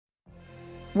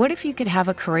What if you could have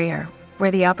a career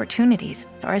where the opportunities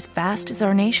are as vast as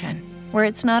our nation, where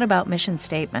it's not about mission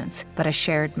statements, but a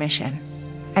shared mission?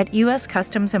 At U.S.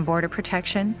 Customs and Border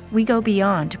Protection, we go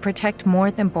beyond to protect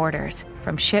more than borders.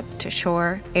 From ship to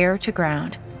shore, air to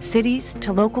ground, cities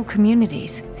to local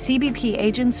communities, CBP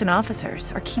agents and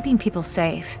officers are keeping people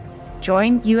safe.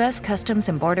 Join U.S. Customs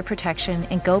and Border Protection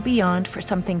and go beyond for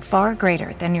something far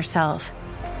greater than yourself.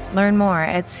 Learn more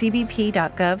at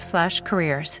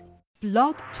cbp.gov/careers.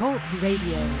 Blog Talk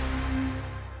Radio.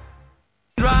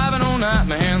 Driving all night,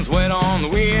 my hands wet on the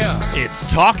wheel.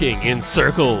 It's Talking in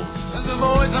Circles. There's a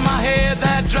voice in my head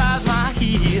that drives my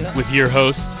heel. With your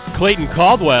hosts, Clayton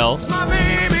Caldwell. My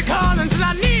baby calling till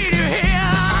I need you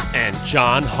here. And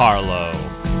John Harlow.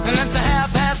 And it's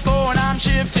 4:30 and I'm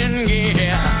shifting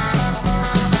gear.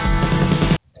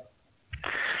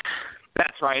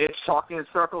 That's right. It's Talking in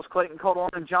Circles. Clayton Caldwell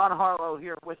and John Harlow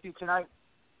here with you tonight.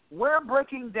 We're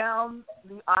breaking down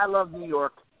the I Love New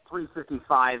York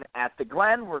 355 at the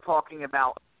Glen. We're talking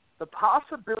about the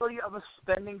possibility of a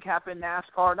spending cap in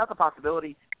NASCAR. Not the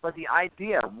possibility, but the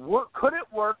idea. Could it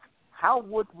work? How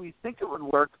would we think it would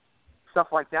work?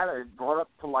 Stuff like that are brought up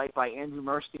to light by Andrew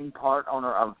Merstein, part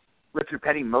owner of Richard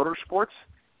Petty Motorsports.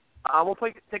 We'll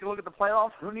take a look at the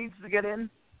playoffs. Who needs to get in?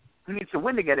 Who needs to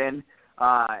win to get in?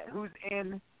 Who's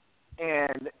in?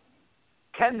 And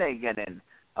can they get in?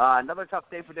 Another tough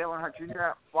day for Dale Earnhardt Jr.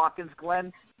 at Watkins.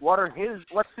 Glen, what's his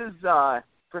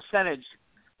percentage?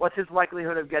 What's his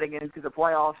likelihood of getting into the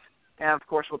playoffs? And, of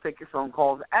course, we'll take your phone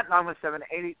calls at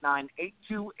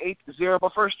 917-889-8280.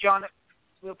 But first, John,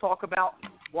 we'll talk about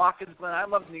Watkins. Glen, I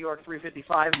Love New York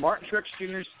 355. Martin Truex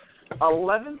Jr.'s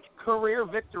 11th career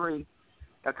victory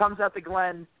comes out to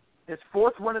Glen. His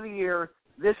fourth win of the year.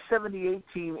 This 78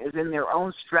 team is in their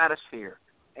own stratosphere.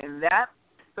 And that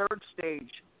third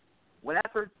stage, when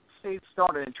that third stage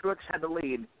started and Truex had the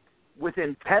lead,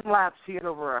 within 10 laps he had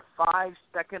over a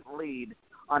 5-second lead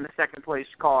on the second-place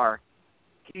car.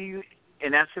 He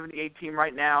and that 78 team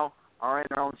right now are in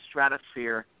their own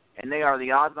stratosphere, and they are the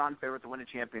odds-on favorite to win a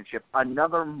championship.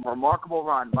 Another remarkable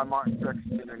run by Martin Truex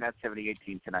Jr. and that 78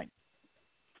 team tonight.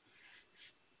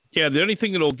 Yeah, the only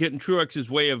thing that will get in Truex's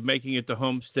way of making it to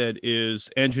Homestead is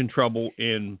engine trouble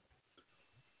in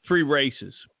 3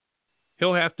 races.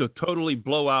 He'll have to totally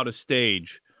blow out a stage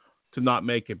to not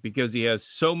make it because he has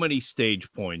so many stage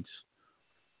points.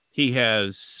 He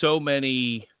has so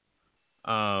many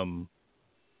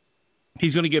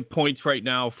he's going to get points right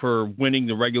now for winning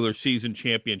the regular season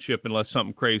championship unless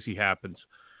something crazy happens.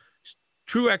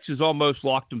 Truex has almost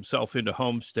locked himself into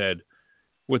Homestead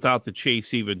without the chase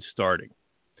even starting.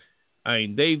 I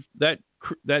mean, that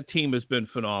team has been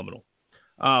phenomenal.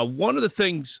 One of the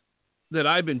things that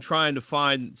I've been trying to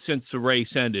find since the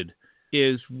race ended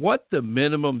is what the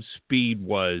minimum speed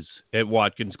was at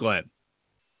Watkins Glen.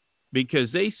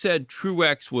 Because they said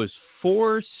Truex was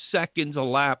 4 seconds a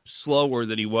lap slower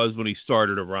than he was when he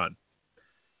started a run.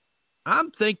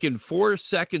 I'm thinking 4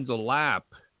 seconds a lap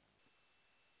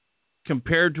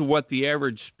compared to what the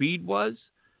average speed was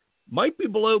might be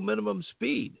below minimum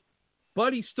speed.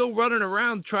 But he's still running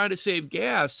around trying to save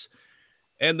gas.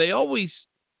 And they always,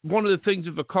 one of the things,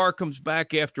 if a car comes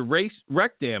back after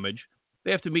wreck damage,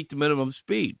 they have to meet the minimum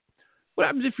speed. What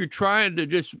happens if you're trying to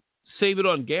just save it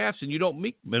on gas and you don't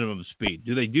meet minimum speed?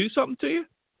 Do they do something to you?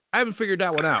 I haven't figured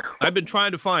that one out. I've been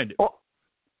trying to find it. Well,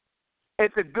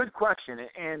 it's a good question.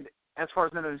 And as far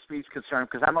as minimum speed is concerned,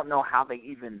 because I don't know how they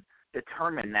even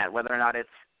determine that, whether or not it's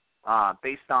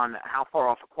based on how far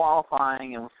off of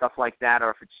qualifying and stuff like that,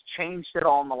 or if it's changed at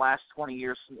all in the last 20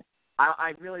 years.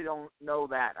 I really don't know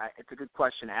that. It's a good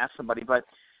question to ask somebody. But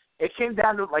it came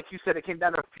down to, like you said, a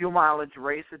fuel mileage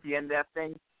race at the end of that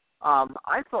thing.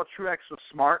 I thought Truex was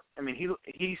smart. I mean,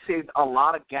 he saved a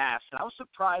lot of gas. And I was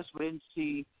surprised we didn't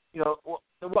see,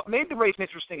 what made the race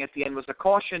interesting at the end was the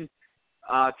caution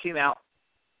came out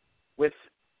with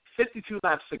 52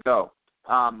 laps to go.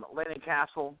 Landon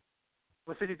Castle,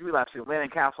 with 53 laps to go, Landon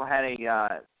Castle had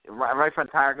a right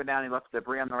front tire go down. He left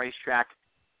debris on the racetrack.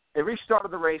 They restarted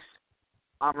the race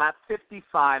on lap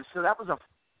 55, so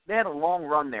they had a long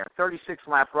run there,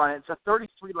 36-lap run. It's a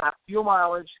 33-lap fuel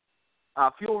mileage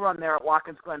fuel run there at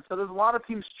Watkins Glen. So there's a lot of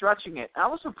teams stretching it. I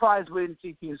was surprised we didn't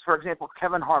see teams, for example,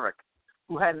 Kevin Harvick,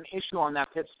 who had an issue on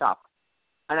that pit stop.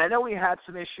 And I know he had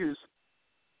some issues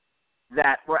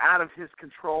that were out of his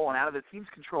control and out of the team's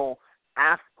control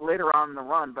later on in the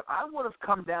run, but I would have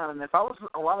come down, and if I was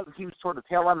a lot of the teams toward the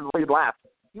tail end of the lead lap,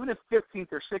 even if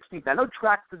 15th or 16th, I know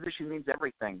track position means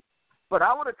everything, but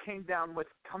I would have came down with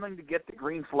coming to get the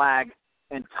green flag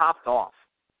and topped off.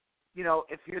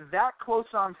 If you're that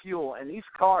close on fuel, and these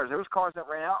cars, there was cars that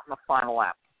ran out in the final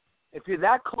lap, if you're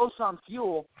that close on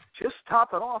fuel, just top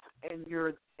it off, and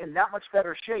you're in that much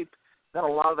better shape than a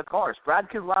lot of the cars. Brad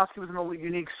Keselowski was in a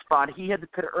unique spot. He had to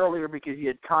pit earlier because he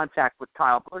had contact with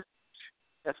Kyle Busch.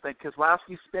 That's been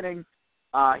Keselowski spinning.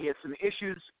 He had some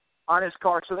issues on his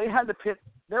car, so they had to pit.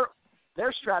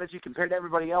 Their strategy compared to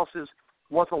everybody else's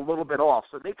was a little bit off,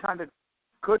 so they kind of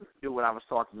couldn't do what I was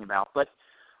talking about. But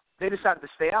they decided to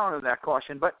stay out of that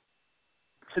caution. But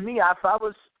to me, if I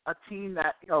was a team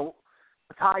that,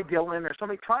 Ty Dillon or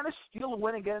somebody trying to steal a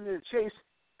win and get into the chase,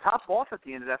 top off at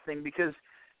the end of that thing because,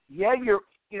 yeah, you're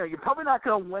probably not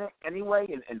going to win it anyway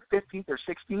in 15th or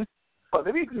 16th, but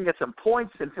maybe you can get some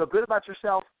points and feel good about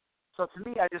yourself. So to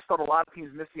me, I just thought a lot of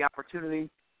teams missed the opportunity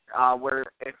where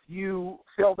if you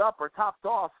filled up or topped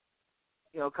off,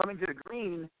 coming to the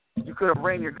green, you could have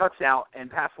ran your guts out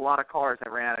and passed a lot of cars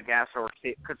that ran out of gas or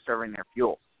conserving their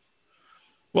fuel.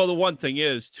 Well, the one thing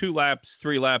is 2 laps,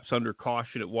 3 laps under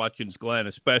caution at Watkins Glen,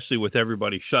 especially with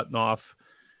everybody shutting off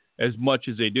as much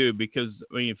as they do because,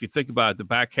 if you think about it, the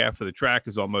back half of the track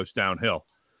is almost downhill.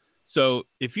 So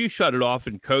if you shut it off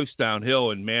and coast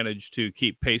downhill and manage to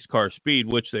keep pace car speed,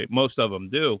 which most of them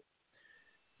do,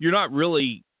 you're not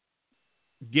really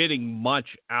getting much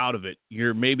out of it.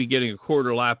 You're maybe getting a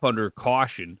quarter lap under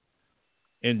caution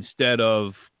instead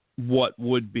of what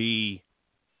would be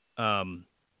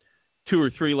 2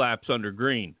 or 3 laps under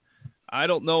green. I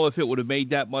don't know if it would have made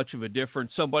that much of a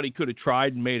difference. Somebody could have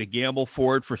tried and made a gamble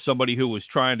for it for somebody who was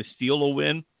trying to steal a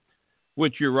win,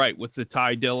 which you're right, with the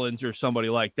Ty Dillons or somebody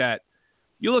like that.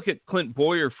 You look at Clint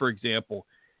Boyer, for example.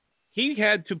 He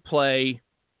had to play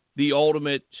the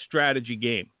ultimate strategy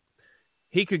game.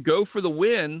 He could go for the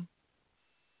win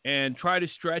and try to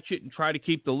stretch it and try to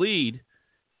keep the lead,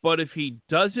 but if he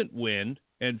doesn't win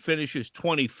and finishes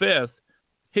 25th,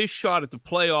 his shot at the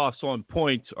playoffs on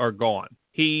points are gone.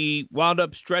 He wound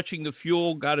up stretching the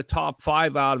fuel, got a top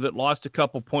 5 out of it, lost a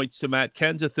couple points to Matt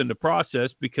Kenseth in the process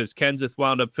because Kenseth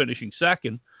wound up finishing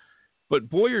second. But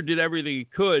Boyer did everything he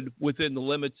could within the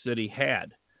limits that he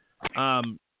had.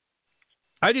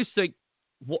 I just think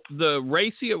the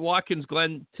racing at Watkins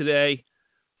Glen today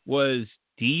was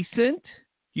decent.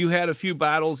 You had a few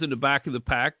battles in the back of the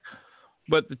pack,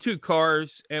 but the 2 cars,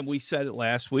 and we said it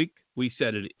last week, we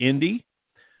said it at Indy,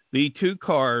 the 2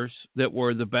 cars that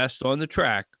were the best on the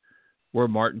track were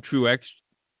Martin Truex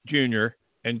Jr.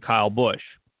 and Kyle Busch.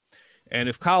 And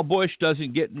if Kyle Busch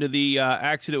doesn't get into the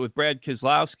accident with Brad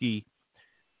Keselowski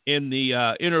in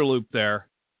the inner loop there,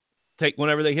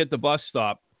 whenever they hit the bus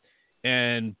stop,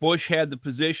 and Busch had the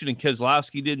position and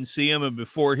Keselowski didn't see him, and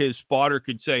before his spotter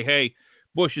could say, hey,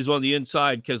 Busch is on the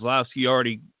inside, Keselowski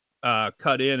already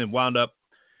cut in and wound up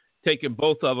taking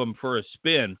both of them for a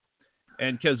spin.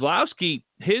 And Keselowski,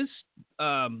 his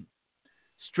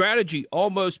strategy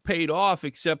almost paid off,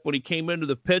 except when he came into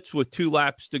the pits with 2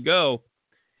 laps to go,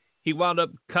 he wound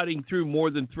up cutting through more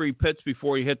than 3 pits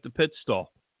before he hit the pit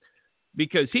stall.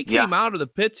 Because he came out of the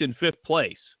pits in 5th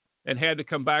place and had to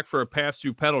come back for a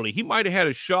pass-through penalty. He might have had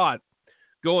a shot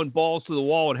going balls to the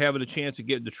wall and having a chance of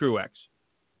getting the Truex.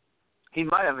 He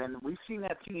might have, and we've seen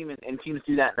that team and teams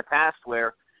do that in the past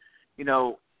where,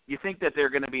 you think that they're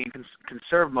going to be in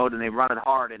conserve mode and they run it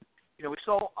hard. And, we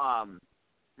saw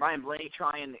Ryan Blaney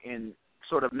try and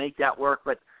sort of make that work.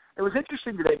 But it was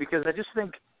interesting today because I just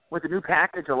think with the new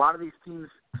package, a lot of these teams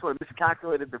sort of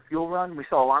miscalculated the fuel run. We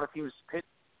saw a lot of teams pit,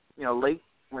 late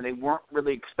when they weren't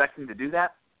really expecting to do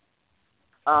that.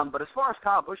 But as far as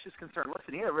Kyle Busch is concerned,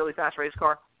 listen, he had a really fast race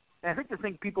car. And I think the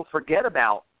thing people forget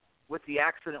about with the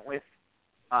accident with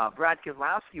Brad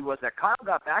Keselowski was that Kyle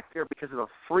got back there because of a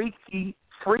freak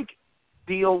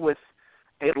deal with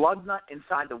a lug nut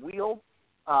inside the wheel.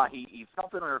 He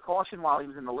felt it under caution while he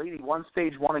was in the lead. He won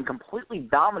stage 1 and completely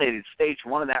dominated stage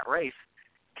 1 of that race.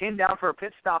 Came down for a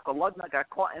pit stop. The lug nut got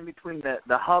caught in between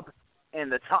the hub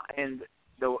and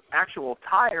the actual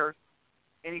tire,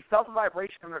 and he felt the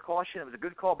vibration under caution. It was a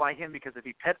good call by him because if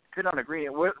he pit on the green,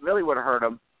 it really would have hurt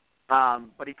him.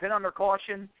 But he pit under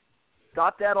caution,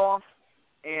 got that off,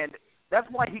 and that's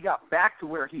why he got back to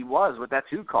where he was with that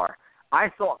 2 car. I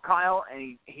thought Kyle,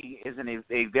 and he is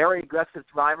a very aggressive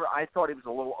driver. I thought he was a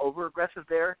little over-aggressive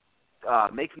there,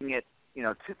 making it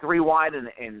 2-3 wide in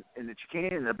the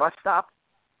chicane and the bus stop.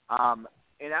 And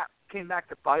that came back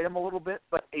to bite him a little bit.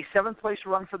 But a 7th-place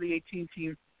run for the 18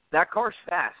 team, that car's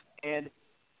fast. And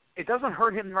it doesn't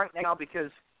hurt him right now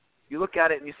because you look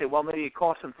at it and you say, well, maybe it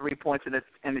cost him 3 points in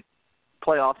the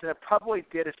playoffs. And it probably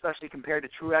did, especially compared to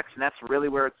Truex, and that's really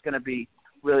where it's going to be.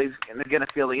 Really going to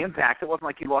feel the impact. It wasn't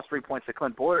like he lost 3 points to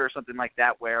Clint Boyer or something like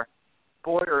that, where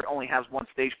Boyer only has 1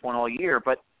 stage point all year,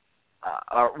 but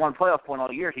or 1 playoff point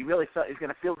all year. He really he's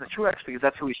going to feel the Truex because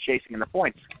that's who he's chasing in the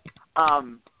points.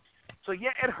 So, yeah,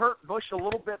 it hurt Busch a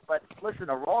little bit, but listen,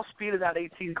 the raw speed of that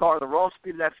 18 car, the raw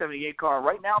speed of that 78 car,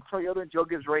 right now Toyota and Joe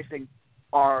Gibbs Racing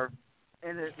are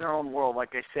in their own world, like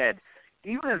I said.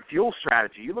 Even in fuel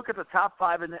strategy, you look at the top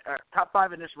five in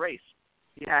this race.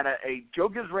 You had a Joe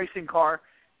Gibbs Racing car,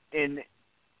 in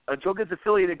a Joe Gibbs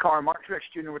affiliated car, Martin Truex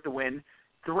Jr. with the win,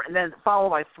 and then followed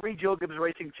by 3 Joe Gibbs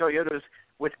Racing Toyotas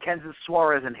with Kenseth,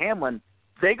 Suarez, and Hamlin.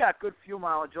 They got good fuel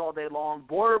mileage all day long.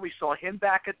 Boyer, we saw him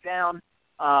back it down.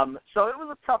 So it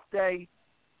was a tough day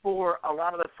for a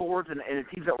lot of the Fords and the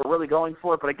teams that were really going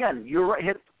for it. But again, you're right,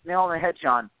 hit nail on the head,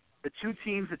 John. The two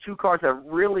teams, the two cars that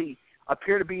really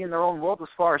appear to be in their own world as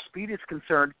far as speed is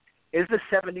concerned is the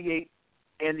 78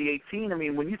 and the 18. I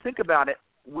mean, when you think about it,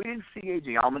 we didn't see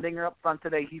A.J. Allmendinger up front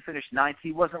today. He finished 9th.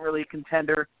 He wasn't really a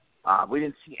contender. We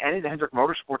didn't see any of the Hendrick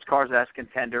Motorsports cars as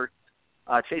contender.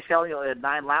 Chase Elliott had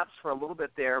 9 laps for a little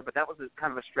bit there, but that was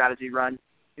kind of a strategy run.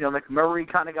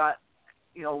 McMurray kind of got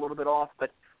a little bit off,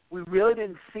 but we really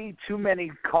didn't see too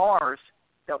many cars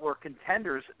that were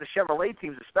contenders, the Chevrolet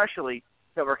teams especially,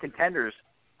 that were contenders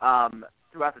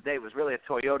throughout the day. It was really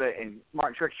a Toyota and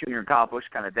Martin Truex Jr. and Kyle Busch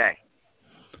kind of day.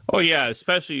 Oh, yeah,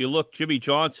 especially you look, Jimmy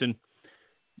Johnson,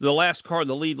 the last car in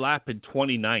the lead lap in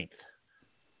 29th.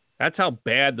 That's how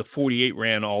bad the 48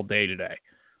 ran all day today.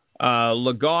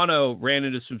 Logano ran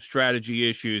into some strategy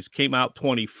issues, came out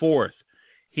 24th.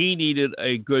 He needed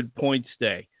a good points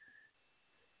day.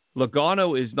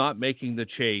 Logano is not making the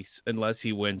chase unless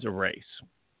he wins a race.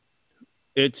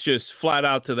 It's just flat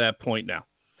out to that point now.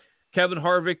 Kevin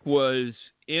Harvick was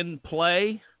in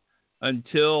play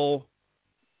until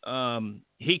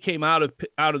he came out of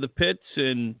the pits,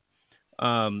 and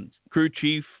crew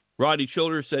chief Rodney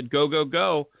Childers said, go, go,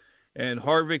 go. And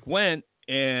Harvick went,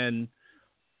 and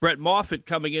Brett Moffitt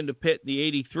coming into pit in the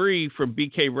 83 from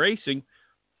BK Racing,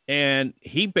 and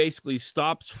he basically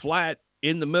stops flat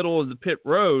in the middle of the pit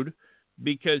road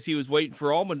because he was waiting for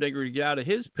Allmendinger to get out of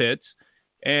his pits,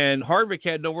 and Harvick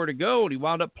had nowhere to go, and he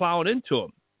wound up plowing into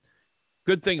him.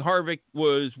 Good thing Harvick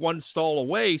was one stall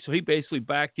away, so he basically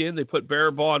backed in. They put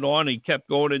Barabond on, and he kept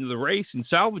going into the race and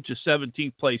salvaged a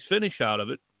 17th place finish out of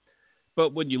it.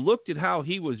 But when you looked at how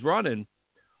he was running,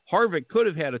 Harvick could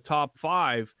have had a top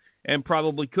 5 and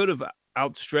probably could have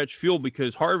outstretched fuel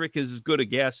because Harvick is as good a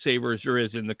gas saver as there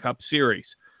is in the Cup Series.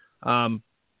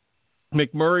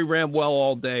 McMurray ran well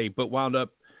all day, but wound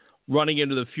up running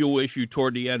into the fuel issue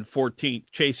toward the end, 14th.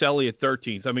 Chase Elliott,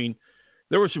 13th. I mean,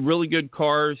 there were some really good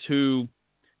cars who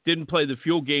didn't play the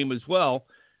fuel game as well,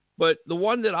 but the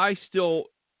one that I still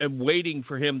am waiting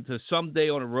for him to someday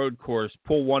on a road course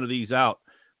pull one of these out,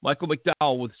 Michael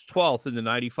McDowell was 12th in the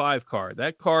 95 car.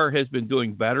 That car has been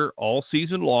doing better all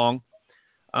season long.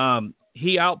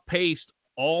 He outpaced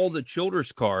all the Childers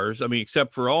cars. I mean,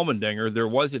 except for Allmendinger, there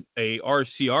wasn't a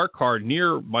RCR car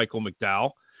near Michael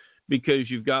McDowell because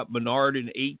you've got Menard in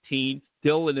 18th,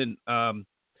 Dillon in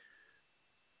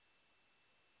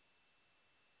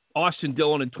Austin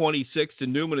Dillon in 26th,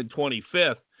 and Newman in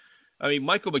 25th. I mean,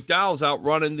 Michael McDowell's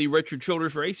outrunning the Richard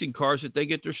Childers racing cars that they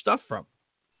get their stuff from.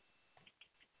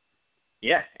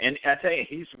 Yeah, and I tell you,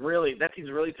 he's really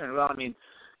turned it on. I mean,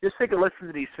 just take a listen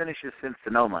to these finishes since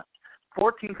Sonoma.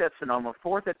 14th at Sonoma,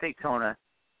 4th at Daytona,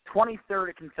 23rd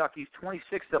at Kentucky,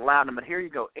 26th at Loudon. But here you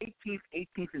go, 18th,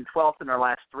 18th, and 12th in our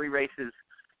last 3 races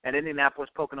at Indianapolis,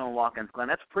 Pocono, and Watkins, Glen.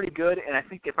 That's pretty good, and I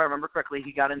think if I remember correctly,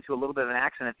 he got into a little bit of an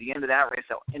accident at the end of that race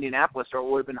at Indianapolis, or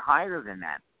it would have been higher than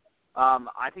that.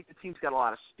 I think the team's got a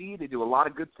lot of speed. They do a lot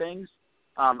of good things.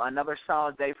 Another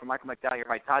solid day for Michael McDowell. You're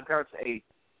right, Todd Parrott's a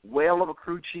whale of a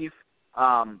crew chief.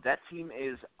 That team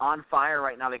is on fire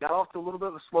right now. They got off to a little bit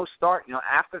of a slow start.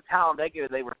 After Talladega,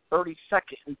 they were 32nd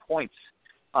in points.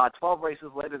 12 races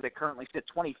later, they currently sit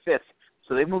 25th.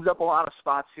 So they've moved up a lot of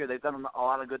spots here. They've done a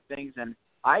lot of good things, and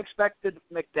I expected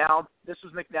McDowell. This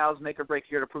was McDowell's make or break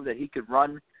year to prove that he could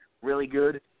run really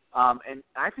good. And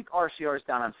I think RCR is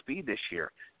down on speed this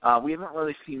year. We haven't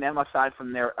really seen them, aside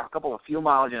from a couple of fuel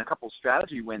mileage and a couple of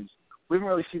strategy wins. We haven't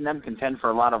really seen them contend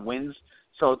for a lot of wins.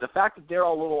 So the fact that they're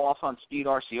a little off on speed,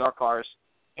 RCR cars,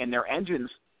 and their engines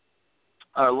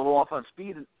are a little off on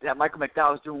speed, and that Michael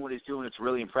McDowell is doing what he's doing, it's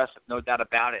really impressive, no doubt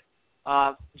about it.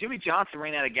 Jimmy Johnson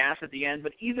ran out of gas at the end,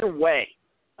 but either way,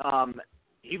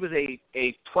 he was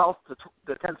a 12th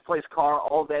to 10th place car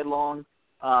all day long.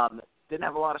 Didn't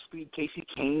have a lot of speed. Casey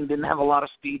Kane didn't have a lot of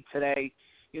speed today.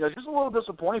 Just a little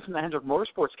disappointing from the Hendrick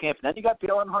Motorsports camp. And then you got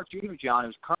Dale Earnhardt Jr., John,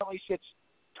 who currently sits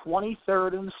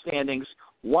 23rd in the standings,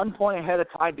 1 point ahead of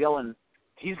Ty Dillon.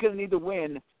 He's going to need to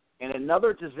win, and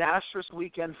another disastrous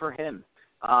weekend for him.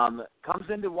 Comes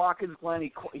into Watkins Glen.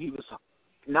 He was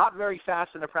not very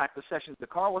fast in the practice sessions. The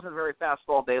car wasn't very fast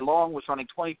all day long, was running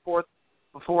 24th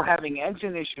before having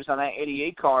engine issues on that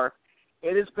 88 car.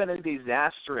 It has been a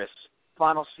disastrous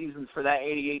final season for that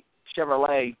 88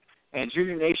 Chevrolet, and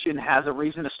Junior Nation has a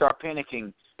reason to start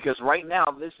panicking because right now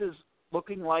this is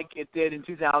looking like it did in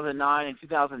 2009 and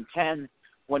 2010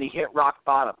 when he hit rock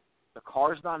bottom. The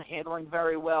car's not handling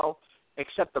very well,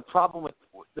 except the problem with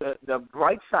the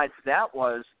bright side to that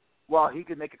was, well, he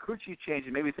could make a crew chief change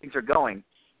and maybe things are going.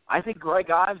 I think Greg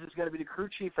Ives is going to be the crew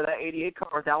chief for that 88 car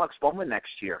with Alex Bowman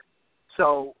next year.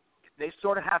 So they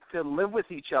sort of have to live with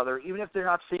each other, even if they're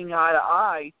not seeing eye to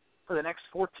eye for the next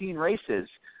 14 races.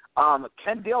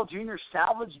 Can Dale Jr.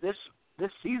 salvage this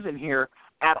season here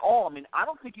at all? I mean, I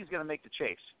don't think he's going to make the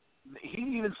chase. He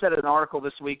even said in an article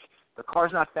this week, the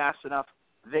car's not fast enough.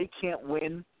 They can't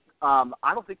win.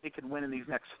 I don't think they can win in these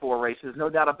next 4 races, no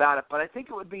doubt about it. But I think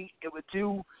it would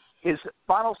do his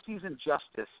final season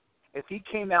justice if he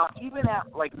came out even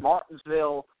at like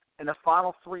Martinsville in the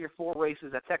final 3 or 4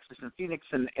 races at Texas and Phoenix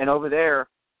and over there,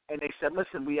 and they said,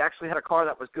 listen, we actually had a car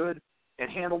that was good. It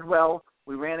handled well.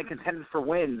 We ran and contended for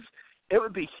wins. It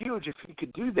would be huge if he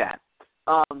could do that.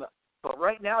 But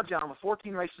right now, John, with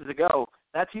 14 races to go,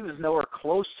 that team is nowhere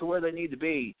close to where they need to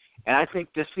be. And I think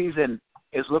this season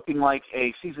is looking like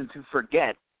a season to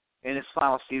forget in his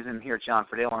final season here, John,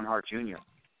 for Dale Earnhardt Jr.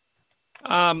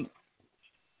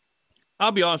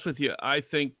 I'll be honest with you. I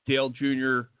think Dale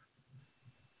Jr.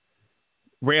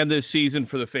 ran this season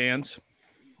for the fans.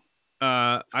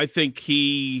 I think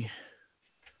he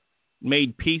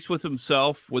made peace with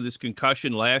himself with his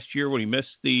concussion last year when he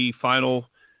missed the final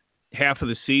half of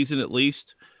the season at least.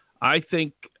 I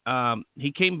think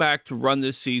he came back to run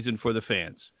this season for the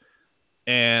fans.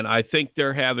 And I think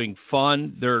they're having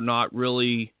fun. They're not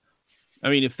really – I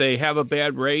mean, if they have a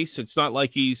bad race, it's not like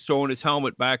he's throwing his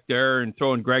helmet back there and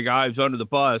throwing Greg Ives under the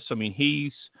bus. I mean,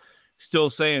 he's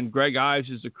still saying Greg Ives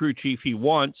is the crew chief he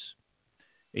wants.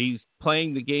 He's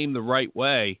playing the game the right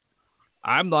way.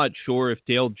 I'm not sure if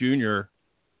Dale Jr.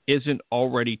 isn't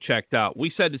already checked out.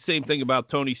 We said the same thing about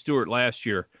Tony Stewart last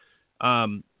year.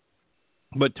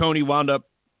 But Tony wound up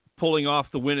pulling off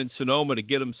the win in Sonoma to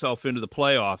get himself into the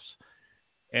playoffs.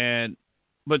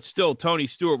 But still, Tony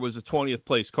Stewart was a 20th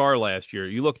place car last year.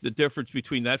 You look at the difference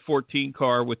between that 14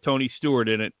 car with Tony Stewart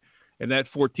in it and that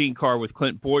 14 car with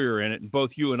Clint Boyer in it. And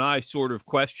both you and I sort of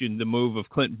questioned the move of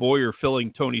Clint Boyer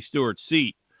filling Tony Stewart's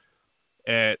seat.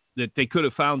 That they could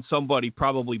have found somebody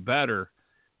probably better.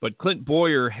 But Clint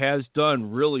Boyer has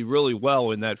done really, really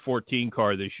well in that 14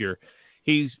 car this year.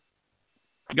 He's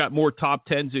got more top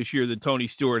 10s this year than Tony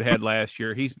Stewart had last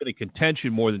year. He's been in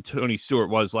contention more than Tony Stewart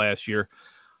was last year.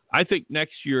 I think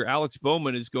next year Alex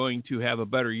Bowman is going to have a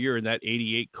better year in that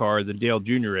 88 car than Dale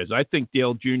Jr. is. I think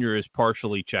Dale Jr. is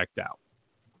partially checked out.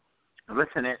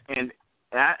 Listen, and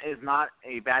that is not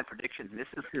a bad prediction. This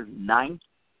is his 9th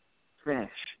finish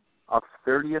of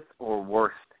 30th or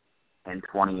worst in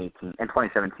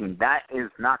 2017. That is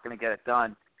not going to get it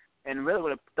done. And really,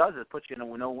 what it does is put you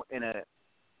in a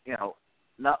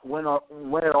not win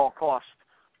at all cost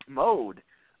mode.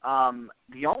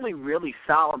 The only really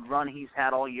solid run he's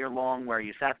had all year long, where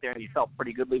you sat there and you felt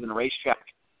pretty good leaving the racetrack,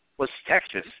 was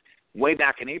Texas, way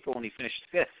back in April when he finished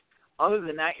 5th. Other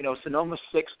than that, Sonoma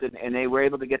 6th, and they were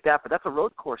able to get that. But that's a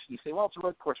road course. And you say, well, it's a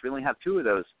road course. We only have 2 of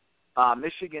those.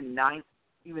 Michigan 9th.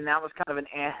 Even that was kind of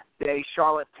an day.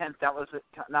 Charlotte 10th, that was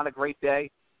not a great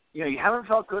day. You haven't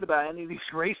felt good about any of these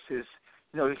races.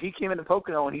 He came into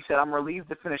Pocono and he said, I'm relieved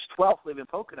to finish 12th leaving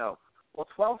Pocono. Well,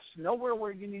 12th's nowhere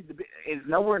where you need to be, is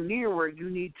nowhere near where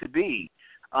you need to be.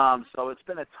 So it's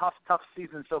been a tough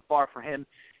season so far for him.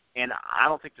 And I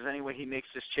don't think there's any way he makes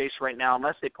this chase right now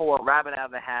unless they pull a rabbit out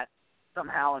of the hat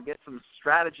somehow and get some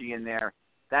strategy in there.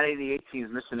 That 88 team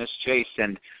is missing this chase.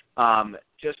 And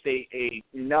just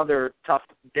another tough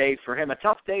day for him. A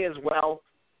tough day as well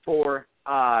for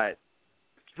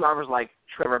drivers like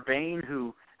Trevor Bayne,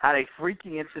 who had a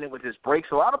freaky incident with his brakes.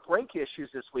 A lot of brake issues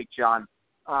this week, John.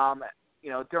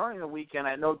 During the weekend,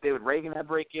 I know David Reagan had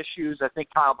brake issues. I think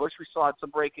Kyle Busch, we saw, had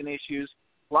some braking issues.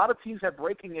 A lot of teams have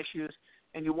braking issues,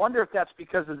 and you wonder if that's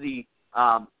because of the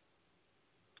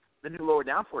new lower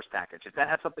downforce package, if that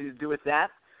has something to do with that.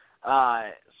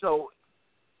 So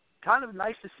kind of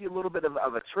nice to see a little bit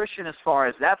of attrition as far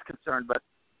as that's concerned, but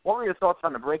what were your thoughts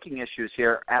on the braking issues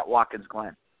here at Watkins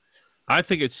Glen? I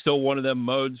think it's still one of them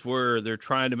modes where they're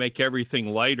trying to make everything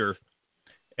lighter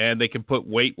and they can put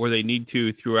weight where they need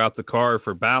to throughout the car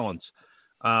for balance.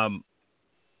 You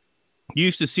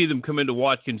used to see them come into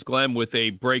Watkins Glen with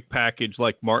a brake package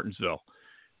like Martinsville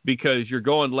because you're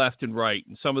going left and right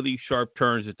and some of these sharp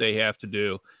turns that they have to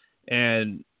do,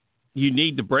 and you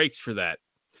need the brakes for that.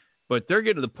 But they're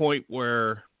getting to the point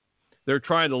where they're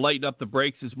trying to lighten up the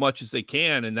brakes as much as they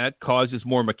can, and that causes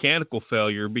more mechanical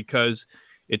failure because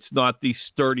it's not the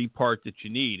sturdy part that you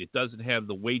need. It doesn't have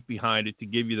the weight behind it to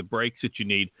give you the brakes that you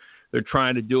need. They're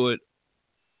trying to do it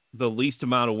the least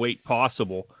amount of weight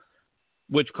possible,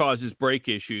 which causes brake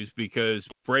issues because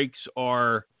brakes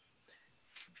are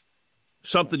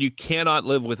something you cannot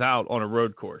live without on a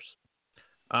road course.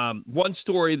 One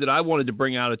story that I wanted to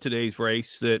bring out of today's race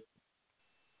that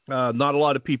not a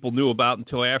lot of people knew about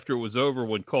until after it was over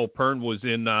when Cole Pern was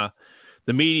in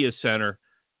the media center.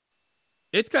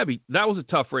 That was a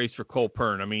tough race for Cole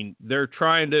Pern. I mean, they're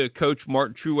trying to coach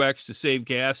Martin Truex to save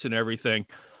gas and everything.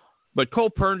 But Cole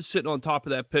Pern's sitting on top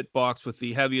of that pit box with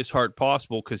the heaviest heart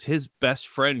possible because his best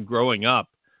friend growing up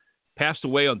passed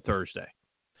away on Thursday.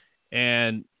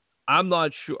 And I'm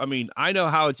not sure. I mean, I know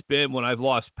how it's been when I've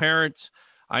lost parents.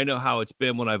 I know how it's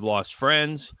been when I've lost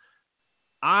friends.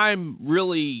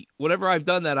 Whenever I've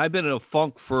done that, I've been in a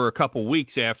funk for a couple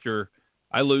weeks after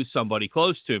I lose somebody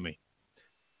close to me.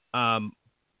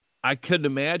 I couldn't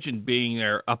imagine being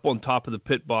there up on top of the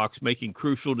pit box, making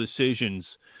crucial decisions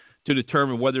to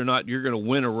determine whether or not you're going to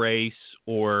win a race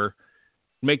or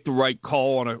make the right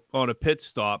call on a pit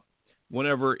stop.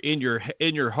 Whenever in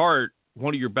your heart,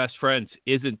 one of your best friends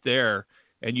isn't there,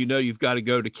 and you know you've got to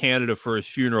go to Canada for his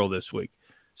funeral this week.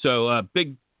 So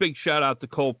big shout out to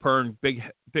Cole Pern. Big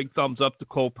thumbs up to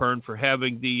Cole Pern for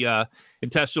having the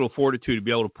intestinal fortitude to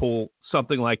be able to pull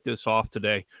something like this off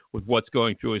today with what's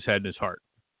going through his head and his heart.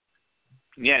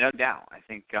 Yeah, no doubt. I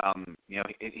think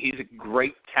he's a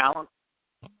great talent.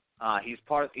 He's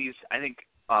I think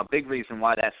a big reason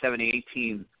why that 78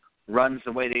 team runs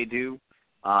the way they do.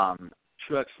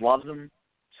 Truex loves him,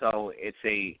 so it's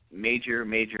a major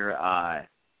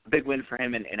big win for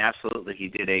him, and absolutely he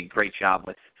did a great job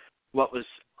with what was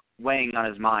weighing on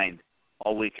his mind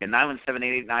all weekend.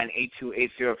 917-889-8280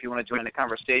 if you want to join the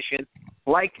conversation.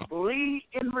 Like Lee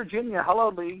in Virginia. Hello,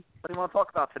 Lee. What do you want to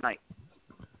talk about tonight?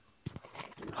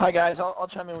 Hi, guys. I'll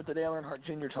chime in with the Dale Earnhardt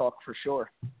Jr. talk for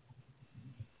sure.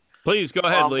 Please, go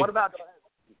ahead, Lee. What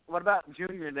about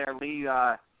Junior there, Lee?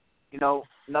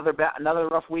 Another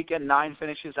rough weekend, 9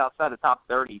 finishes outside the top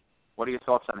 30. What are your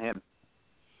thoughts on him?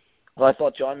 Well, I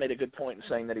thought John made a good point in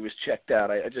saying that he was checked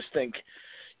out. I just think,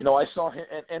 I saw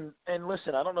him, and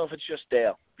listen, I don't know if it's just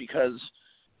Dale, because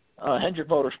Hendrick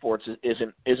Motorsports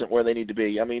isn't where they need to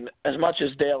be. I mean, as much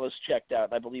as Dale is checked out,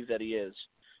 and I believe that he is,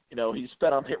 he's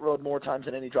been on pit road more times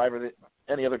than any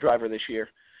other driver this year,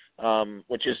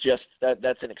 which is just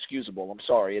that's inexcusable. I'm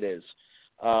sorry, it is.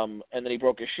 And then he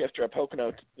broke his shifter at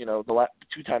Pocono, the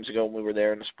 2 times ago when we were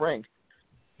there in the spring.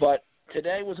 But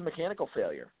today was a mechanical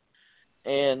failure,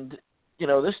 and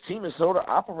this team is sort of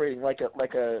operating like a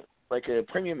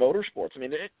premium motorsports. I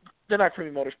mean, they're not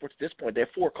premium motorsports at this point. They have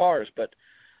 4 cars, but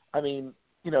I mean,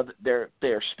 their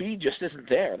speed just isn't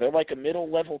there. They're like a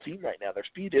middle-level team right now. Their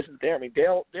speed isn't there. I mean,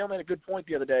 Dale made a good point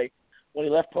the other day when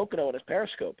he left Pocono in his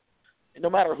Periscope. And no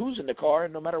matter who's in the car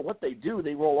and no matter what they do,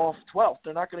 they roll off 12th.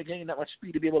 They're not going to gain that much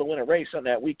speed to be able to win a race on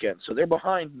that weekend. So they're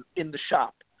behind in the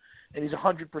shop, and he's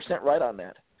 100% right on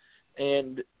that.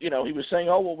 And, he was saying,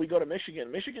 oh, well, we go to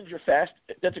Michigan. Michigan's your fast.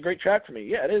 That's a great track for me.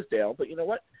 Yeah, it is, Dale. But you know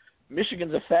what?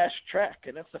 Michigan's a fast track,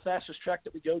 and that's the fastest track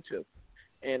that we go to.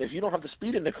 And if you don't have the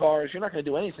speed in the cars, you're not going to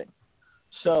do anything.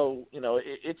 So,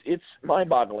 it's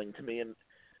mind-boggling to me. And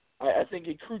I think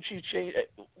a crew chief change,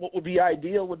 what would be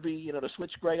ideal would be, to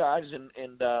switch Greg Ives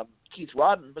and Keith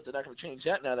Rodden, but they're not going to change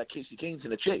that now that Casey Kane's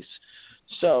in the chase.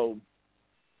 So,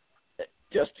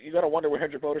 just you got to wonder where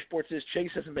Hendrick Motorsports is. Chase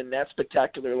hasn't been that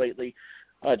spectacular lately.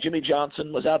 Jimmy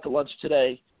Johnson was out to lunch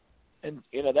today, and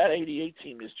that 88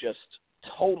 team is just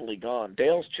totally gone.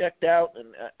 Dale's checked out,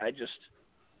 and I just,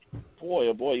 boy,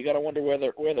 oh boy, you got to wonder where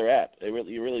they're at.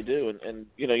 You really do, and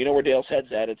where Dale's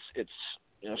head's at. It's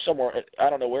somewhere. I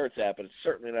don't know where it's at, but it's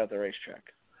certainly not at the racetrack.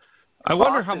 I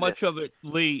wonder how much of it,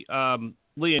 Lee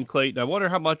and Clayton, I wonder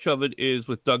how much of it is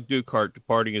with Doug Duchardt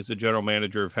departing as the general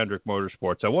manager of Hendrick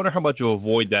Motorsports. I wonder how much of a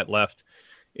void that left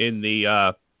in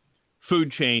the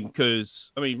food chain, because,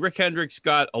 I mean, Rick Hendrick's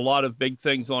got a lot of big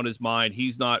things on his mind.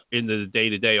 He's not into the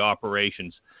day-to-day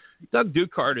operations. Doug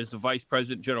Duchardt is the vice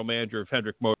president general manager of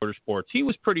Hendrick Motorsports. He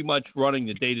was pretty much running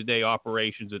the day-to-day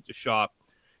operations at the shop,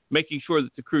 making sure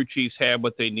that the crew chiefs had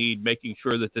what they need, making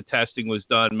sure that the testing was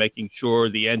done, making sure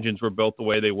the engines were built the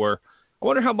way they were. I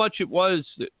wonder how much it was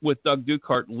with Doug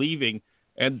Duchardt leaving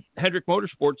and Hendrick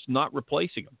Motorsports not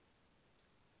replacing him.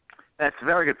 That's a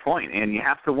very good point, and you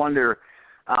have to wonder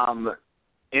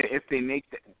if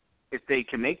they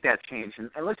can make that change. And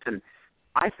listen,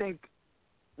 I think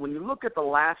when you look at the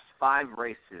last 5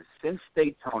 races since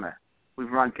Daytona,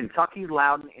 we've run Kentucky,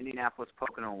 Loudon, Indianapolis,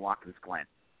 Pocono, and Watkins Glen.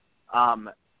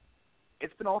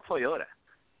 it's been all Toyota.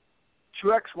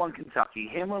 Truex won Kentucky,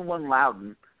 Hamlin won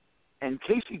Loudon, and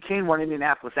Casey Kane won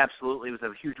Indianapolis. Absolutely, it was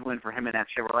a huge win for him and that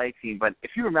Chevrolet team. But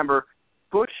if you remember,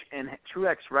 Busch and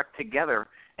Truex wrecked together,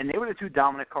 and they were the two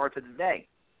dominant cars of the day.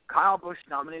 Kyle Busch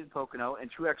dominated Pocono, and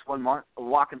Truex won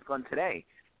Watkins Glen today.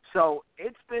 So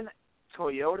it's been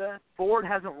Toyota. Ford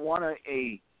hasn't won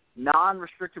a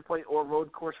non-restrictor plate or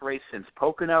road course race since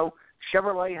Pocono.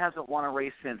 Chevrolet hasn't won a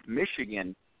race since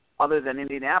Michigan, other than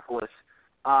Indianapolis.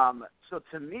 So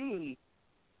to me,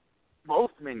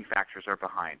 both manufacturers are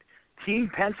behind. Team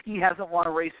Penske hasn't won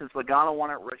a race since Logano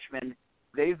won at Richmond.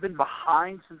 They've been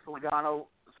behind since Logano's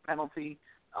penalty.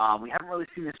 We haven't really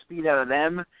seen the speed out of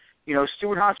them. You know,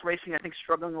 Stewart-Haas Racing, I think,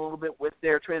 struggling a little bit with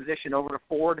their transition over to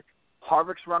Ford.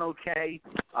 Harvick's run okay.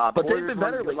 But they've been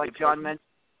better lately. Like John mentioned,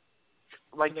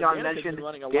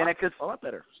 Danica's a lot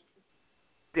better.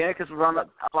 Danica's run a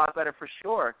lot better for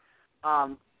sure.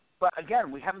 But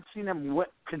again, we haven't seen them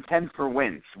contend for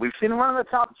wins. We've seen them run in the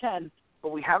top 10,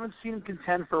 but we haven't seen them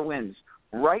contend for wins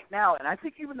right now. And I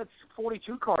think even the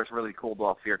 42 cars really cooled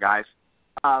off here, guys.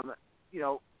 You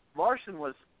know, Larson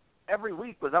was every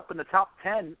week was up in the top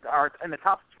 10 or in the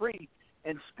top 3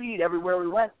 in speed everywhere we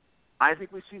went. I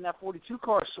think we've seen that 42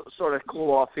 car sort of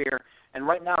cool off here. And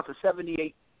right now it's a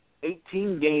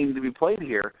 78-18 game to be played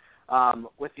here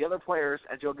with the other players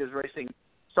at Joe Gibbs Racing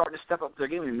starting to step up their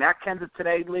game. I mean, Matt Kenseth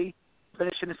today, Lee,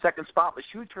 finishing the second spot, but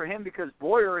huge for him because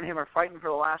Boyer and him are fighting for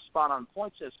the last spot on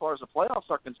points as far as the playoffs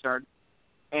are concerned.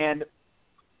 And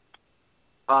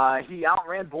he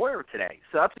outran Boyer today.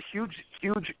 So that's a huge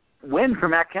win for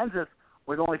Matt Kenseth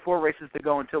with only 4 races to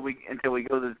go until we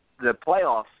go to the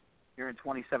playoffs here in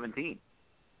 2017.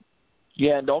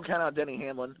 Yeah, and don't count out Denny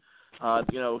Hamlin.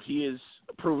 You know, he is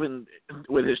proven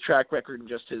with his track record and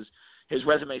just his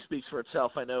resume speaks for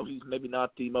itself. I know he's maybe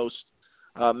not the most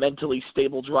mentally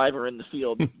stable driver in the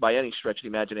field by any stretch of the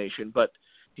imagination, but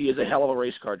he is a hell of a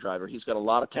race car driver. He's got a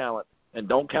lot of talent, and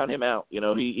don't count him out. You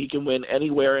know, he can win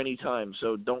anywhere, anytime,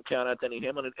 so don't count out Denny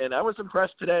Hamlin. And I was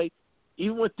impressed today,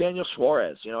 even with Daniel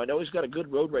Suarez. You know, I know he's got a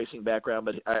good road racing background,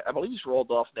 but I believe he's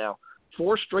rolled off now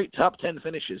 4 straight top 10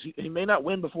 finishes. He may not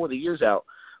win before the year's out,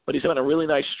 but he's having a really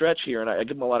nice stretch here, and I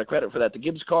give him a lot of credit for that. The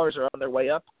Gibbs cars are on their way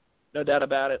up, no doubt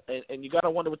about it. And you got to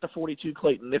wonder with the 42,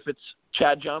 Clayton, if it's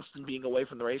Chad Johnston being away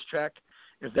from the racetrack,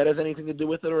 if that has anything to do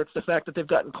with it, or it's the fact that they've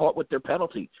gotten caught with their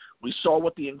penalty. We saw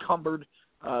what the encumbered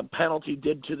penalty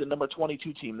did to the number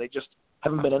 22 team. They just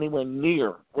haven't been anywhere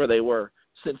near where they were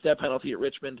since that penalty at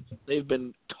Richmond. They've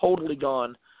been totally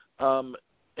gone.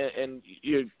 And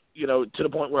you know, to the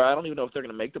point where I don't even know if they're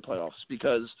going to make the playoffs,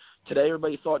 because today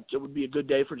everybody thought it would be a good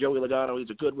day for Joey Logano. He's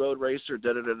a good road racer.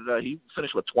 He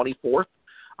finished with 24th.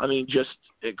 I mean, just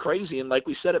crazy. And like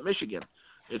we said at Michigan,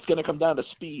 it's going to come down to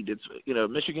speed.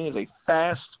 Michigan is a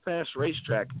fast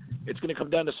racetrack. It's going to come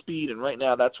down to speed, and right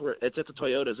now that's where it's at the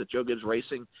Toyotas, at Joe Gibbs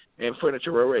Racing and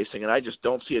Furniture Row Racing, and I just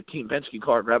don't see a Team Penske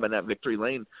car grabbing that victory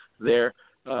lane there.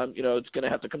 It's going to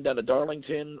have to come down to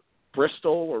Darlington,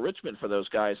 Bristol, or Richmond for those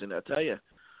guys, and I tell you,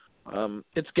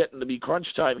 it's getting to be crunch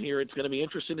time here. It's going to be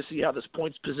interesting to see how this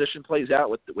points position plays out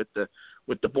with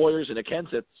the Boyers and the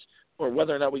Kenseths, or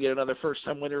whether or not we get another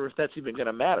first-time winner, if that's even going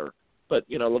to matter. But,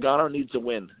 Logano needs a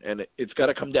win, and it's got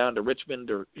to come down to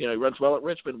Richmond, or, he runs well at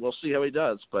Richmond. We'll see how he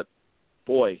does. But,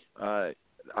 boy,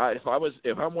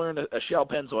 if I'm wearing a Shell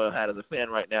Pennzoil hat as a fan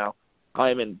right now, I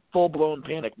am in full-blown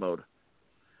panic mode.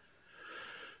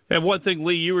 And one thing,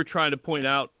 Lee, you were trying to point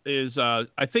out is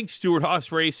I think Stewart-Haas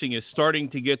Racing is starting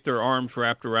to get their arms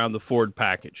wrapped around the Ford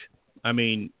package. I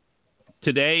mean,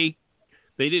 today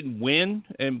they didn't win,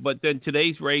 but then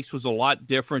today's race was a lot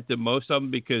different than most of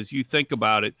them, because you think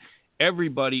about it,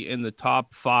 everybody in the top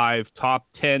 5, top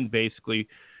 10, basically,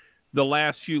 the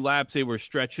last few laps they were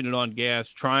stretching it on gas,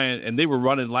 and they were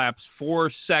running laps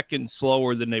 4 seconds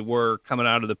slower than they were coming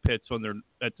out of the pits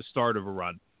at the start of a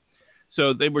run.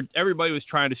 So everybody was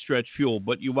trying to stretch fuel,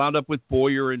 but you wound up with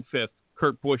Boyer in 5th,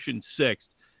 Kurt Busch in 6th,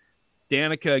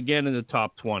 Danica again in the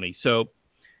top 20. So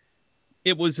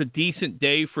it was a decent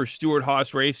day for Stewart-Haas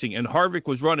Racing, and Harvick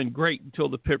was running great until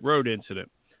the pit road incident.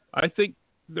 I think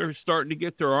they're starting to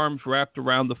get their arms wrapped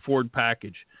around the Ford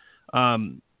package.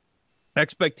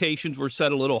 Expectations were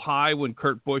set a little high when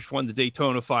Kurt Busch won the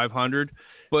Daytona 500,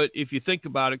 but if you think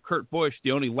about it, Kurt Busch,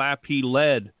 the only lap he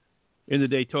led in the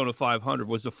Daytona 500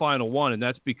 was the final one, and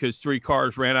that's because 3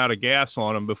 cars ran out of gas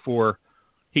on him before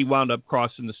he wound up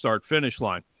crossing the start-finish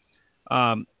line.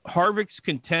 Harvick's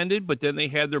contended, but then they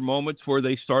had their moments where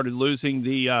they started losing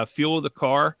the feel of the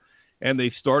car, and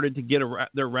they started to get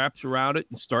their wraps around it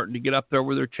and starting to get up there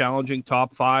where they're challenging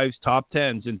top 5s, top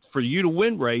 10s. And for you to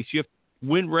win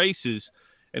races,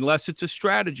 unless it's a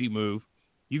strategy move,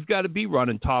 You've got to be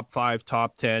running top 5,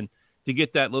 top 10 to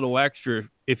get that little extra.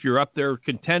 If you're up there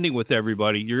contending with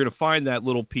everybody, you're going to find that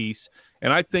little piece.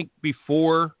 And I think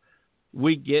before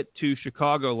we get to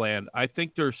Chicagoland, I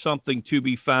think there's something to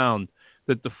be found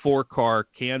that the 4-car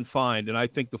can find, and I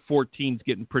think the 14's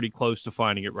getting pretty close to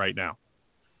finding it right now.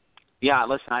 Yeah,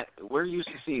 listen, we're used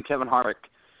to seeing Kevin Harvick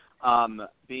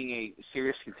being a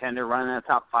serious contender, running in the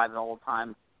top 5 the whole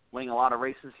time, winning a lot of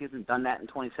races. He hasn't done that in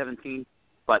 2017,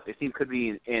 but the team could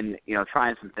be in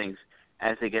trying some things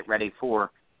as they get ready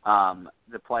for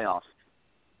the playoffs.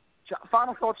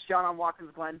 Final thoughts, John, on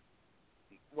Watkins Glen?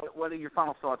 What are your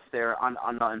final thoughts there on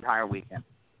the entire weekend?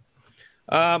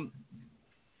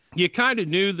 You kind of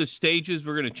knew the stages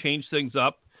were going to change things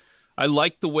up. I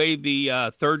liked the way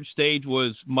the third stage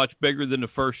was much bigger than the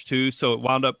first two, so it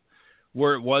wound up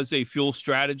where it was a fuel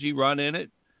strategy run in it.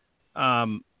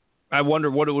 I wonder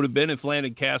what it would have been if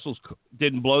Landon Castles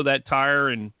didn't blow that tire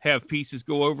and have pieces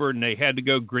go over and they had to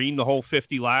go green the whole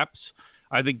 50 laps.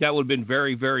 I think that would have been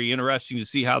very, very interesting to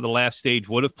see how the last stage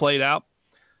would have played out.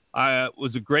 It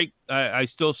was a great, I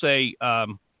still say,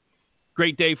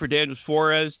 great day for Daniel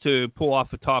Suarez to pull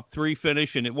off a top 3 finish,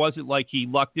 and it wasn't like he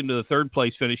lucked into the third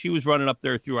place finish. He was running up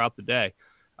there throughout the day.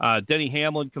 Denny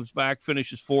Hamlin comes back,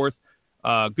 finishes 4th.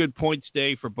 Good points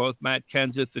day for both Matt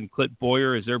Kenseth and Clint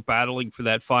Boyer as they're battling for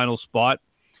that final spot.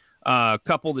 A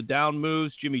couple of the down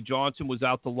moves. Jimmy Johnson was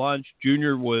out to lunch.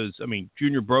 Junior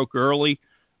broke early.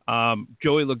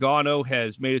 Joey Logano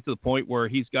has made it to the point where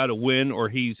he's got to win or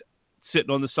he's sitting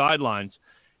on the sidelines.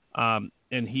 And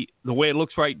the way it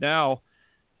looks right now,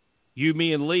 you,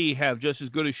 me, and Lee have just as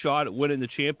good a shot at winning the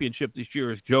championship this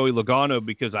year as Joey Logano,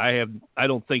 because I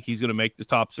don't think he's going to make the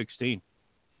top 16.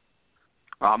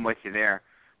 Well, I'm with you there.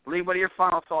 Lee, what are your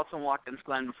final thoughts on Watkins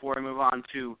Glen before we move on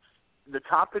to the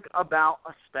topic about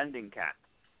a spending cap?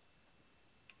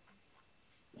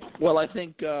 Well, I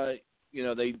think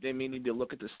they may need to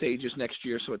look at the stages next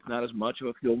year, so it's not as much of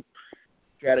a fuel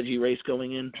strategy race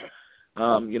going in.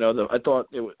 I thought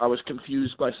I was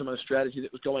confused by some of the strategy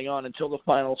that was going on until the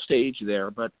final stage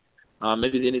there, but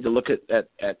maybe they need to look at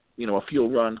a fuel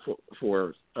run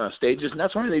for stages, and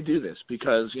that's why they do this,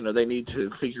 because they need to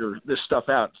figure this stuff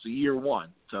out. It's year 1,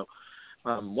 so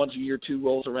once year 2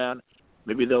 rolls around,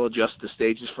 maybe they'll adjust the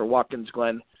stages for Watkins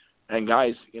Glen. And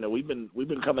guys, we've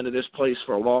been coming to this place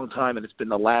for a long time, and it's been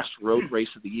the last road race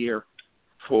of the year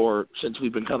since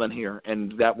we've been coming here,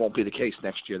 and that won't be the case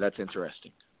next year. That's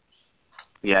interesting.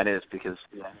 Yeah, it is, because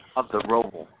of the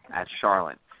roval at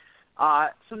Charlotte.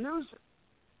 Some news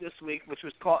this week, which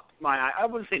was caught my eye. I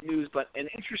wouldn't say news, but an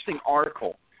interesting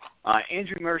article.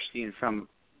 Andrew Merstein from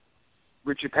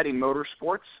Richard Petty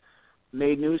Motorsports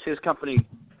made news. His company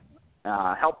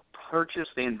helped purchase,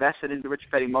 they invested into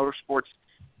Richard Petty Motorsports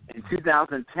in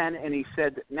 2010, and he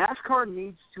said NASCAR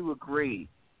needs to agree,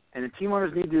 and the team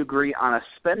owners need to agree on a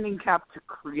spending cap to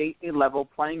create a level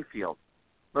playing field.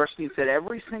 Merstein said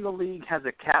every single league has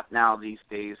a cap now these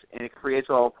days, and it creates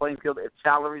a level playing field. It's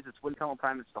salaries, it's win tunnel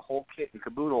time, it's the whole kit and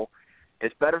caboodle.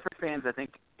 It's better for fans, I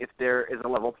think, if there is a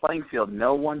level playing field.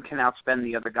 No one can outspend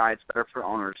the other guy. It's better for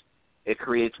owners. It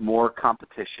creates more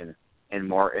competition and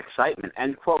more excitement.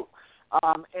 End quote.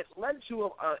 It led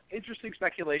to interesting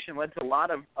speculation, led to a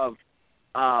lot of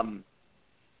a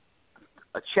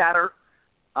chatter.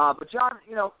 But, John,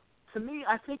 to me,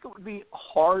 I think it would be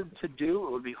hard to do.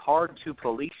 It would be hard to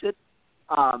police it,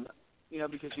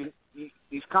 because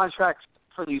these contracts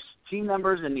for these team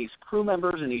members and these crew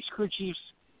members and these crew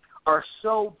chiefs are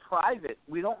so private.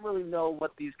 We don't really know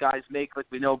what these guys make like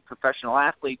we know professional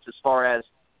athletes as far as,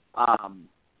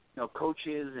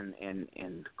 coaches and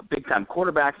big-time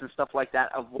quarterbacks and stuff like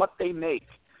that, of what they make.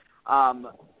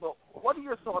 Well, what are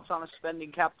your thoughts on a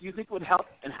spending cap? Do you think it would help,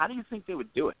 and how do you think they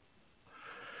would do it?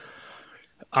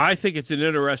 I think it's an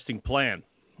interesting plan.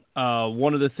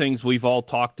 One of the things we've all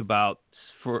talked about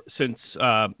since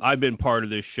I've been part of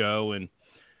this show, and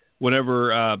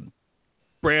whenever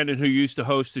Brandon, who used to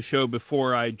host the show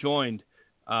before I joined,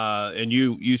 and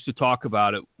you used to talk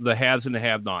about it, the haves and the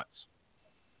have-nots.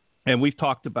 And we've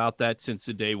talked about that since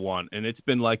the day one, and it's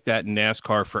been like that in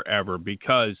NASCAR forever,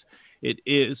 because it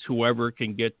is whoever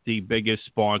can get the biggest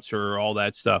sponsor, all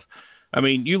that stuff. I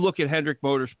mean, you look at Hendrick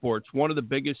Motorsports, one of the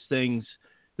biggest things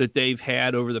that they've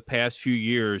had over the past few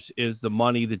years is the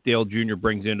money that Dale Jr.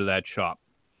 brings into that shop.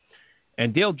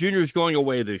 And Dale Jr. is going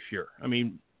away this year. I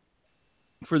mean,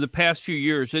 for the past few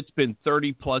years, it's been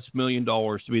 $30+ million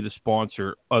to be the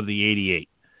sponsor of the 88.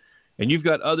 And you've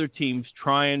got other teams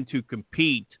trying to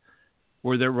compete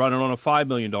where they're running on a $5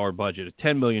 million budget, a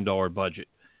 $10 million budget.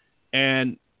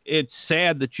 And it's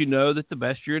sad that that the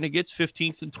best you're going to get is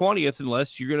 15th and 20th unless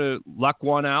you're going to luck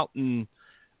one out and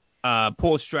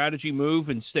pull a strategy move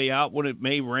and stay out when it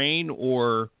may rain,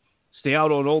 or stay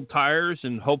out on old tires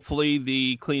and hopefully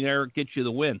the clean air gets you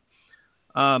the win.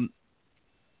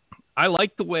 I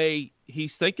like the way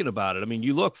he's thinking about it. I mean,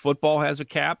 you look, football has a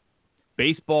cap.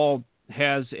 Baseball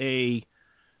has a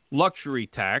luxury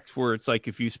tax where it's like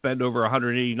if you spend over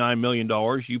 $189 million,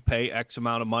 you pay X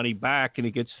amount of money back and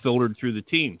it gets filtered through the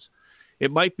teams.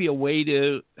 It might be a way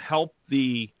to help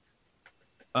the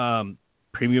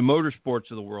premium motorsports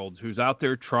of the world who's out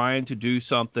there trying to do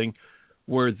something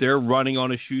where they're running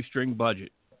on a shoestring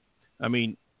budget. I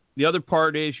mean, the other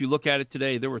part is you look at it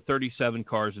today, there were 37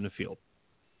 cars in the field.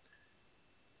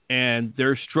 And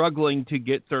they're struggling to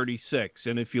get 36.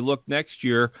 And if you look next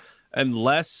year,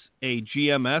 unless a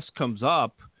GMS comes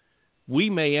up, we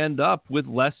may end up with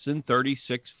less than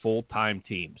 36 full-time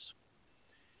teams.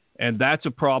 And that's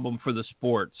a problem for the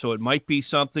sport. So it might be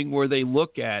something where they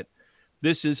look at,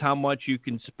 this is how much you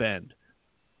can spend.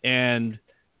 And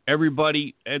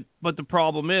everybody, but the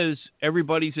problem is,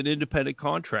 everybody's an independent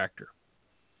contractor.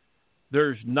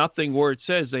 There's nothing where it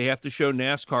says they have to show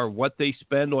NASCAR what they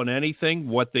spend on anything,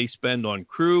 what they spend on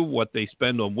crew, what they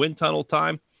spend on wind tunnel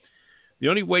time. The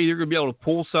only way you're going to be able to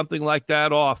pull something like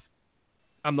that off,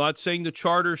 I'm not saying the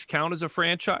charters count as a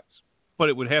franchise, but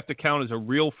it would have to count as a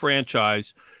real franchise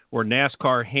where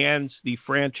NASCAR hands the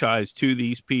franchise to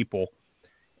these people,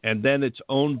 and then it's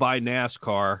owned by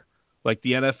NASCAR, like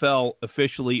the NFL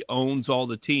officially owns all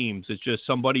the teams. It's just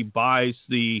somebody buys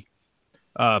the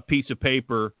piece of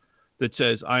paper that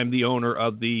says, I'm the owner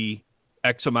of the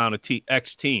X amount of X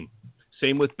team.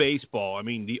 Same with baseball. I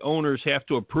mean, the owners have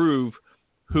to approve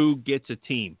who gets a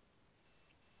team.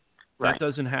 Right. That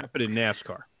doesn't happen in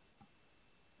NASCAR.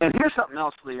 And here's something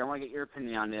else, Lee. I want to get your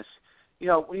opinion on this. You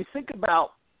know, when you think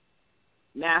about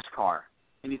NASCAR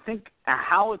and you think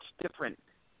how it's different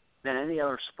than any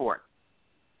other sport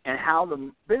and how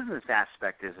the business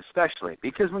aspect is, especially,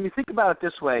 because when you think about it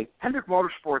this way, Hendrick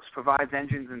Motorsports provides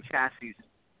engines and chassis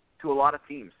to a lot of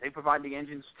teams. They provide the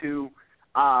engines to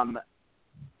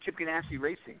Chip Ganassi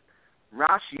Racing.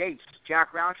 Roush Yates,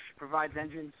 Jack Roush provides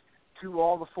engines to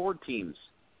all the Ford teams.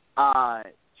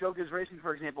 Joe Gibbs Racing,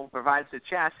 for example, provides the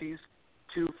chassis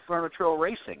to Furnace Trail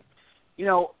Racing. You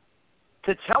know,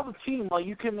 to tell the team, well,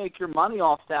 you can make your money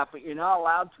off that, but you're not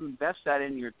allowed to invest that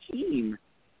in your team,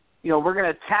 you know, we're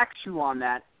going to tax you on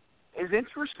that, is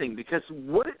interesting, because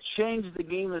would it change the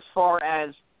game as far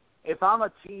as if I'm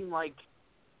a team like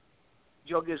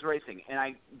Joe Gibbs Racing and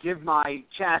I give my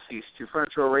chassis to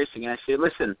Furnace Trail Racing and I say,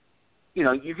 listen, you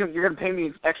know, you're going to pay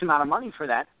me X amount of money for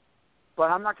that, but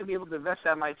I'm not going to be able to invest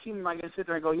that in my team. Am I going to sit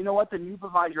there and go, you know what, then you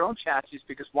provide your own chassis,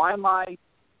 because why am I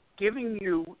giving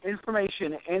you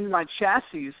information in my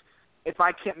chassis if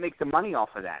I can't make the money off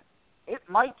of that? It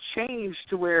might change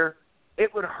to where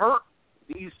it would hurt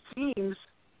these teams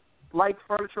like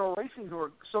Furnace Trail Racing who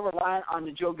are so reliant on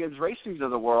the Joe Gibbs Racings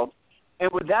of the world.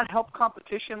 And would that help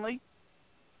competition, Lee?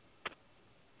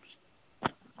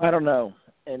 I don't know.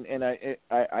 And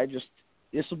I just,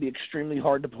 this will be extremely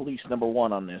hard to police, number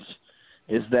one, on this,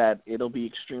 is that it'll be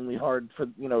extremely hard for,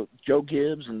 you know, Joe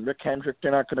Gibbs and Rick Hendrick,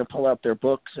 they're not going to pull out their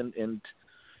books and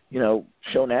you know,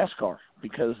 show NASCAR,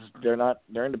 because they're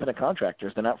independent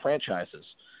contractors. They're not franchises.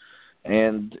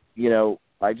 And, you know,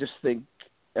 I just think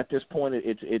at this point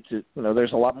it's you know,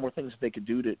 there's a lot more things that they could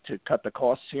do to cut the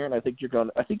costs here. And I think you're going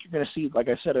to see, like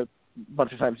I said a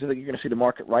bunch of times, I think you're going to see the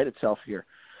market right itself here.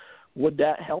 Would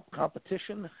that help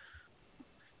competition?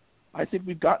 I think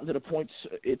we've gotten to the point,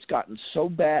 it's gotten so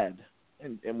bad,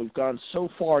 and we've gone so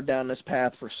far down this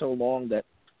path for so long that,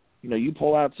 you know, you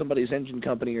pull out somebody's engine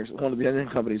company or one of the engine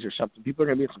companies or something, people are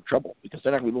going to be in some trouble because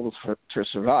they're not going to be able to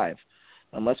survive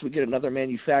unless we get another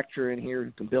manufacturer in here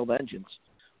who can build engines,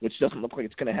 which doesn't look like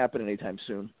it's going to happen anytime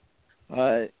soon.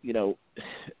 You know,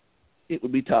 it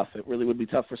would be tough. It really would be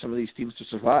tough for some of these teams to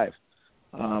survive.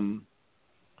 And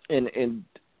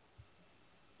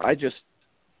I just,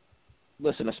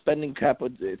 listen, a spending cap,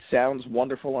 it sounds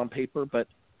wonderful on paper, but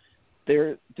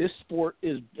this sport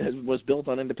was built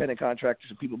on independent contractors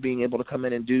and people being able to come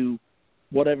in and do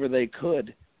whatever they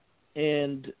could.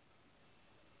 And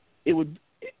it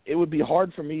would be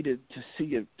hard for me to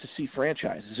see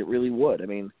franchises. It really would. I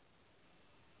mean,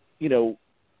 you know,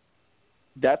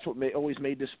 that's what always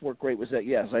made this sport great, was that,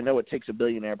 yes, I know it takes a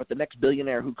billionaire, but the next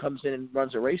billionaire who comes in and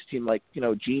runs a race team, like, you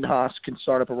know, Gene Haas can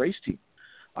start up a race team.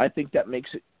 I think that makes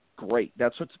it great.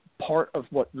 That's what's part of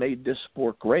what made this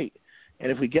sport great.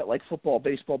 And if we get like football,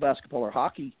 baseball, basketball, or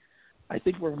hockey, I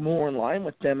think we're more in line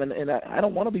with them. And I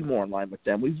don't want to be more in line with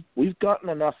them. We've gotten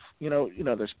enough, you know,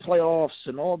 there's playoffs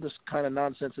and all this kind of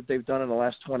nonsense that they've done in the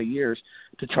last 20 years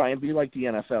to try and be like the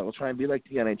NFL, to try and be like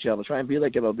the NHL, to try and be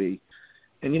like MLB.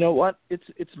 And you know what? It's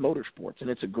motorsports, and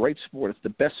it's a great sport. It's the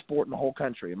best sport in the whole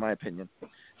country, in my opinion.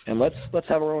 And let's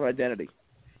have our own identity.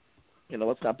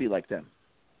 Let's not be like them.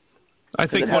 I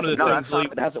think one of the things,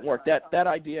 it hasn't worked. That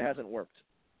idea hasn't worked.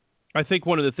 I think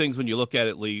one of the things when you look at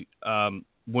it, Lee,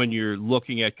 when you're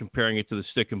looking at comparing it to the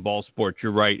stick and ball sport,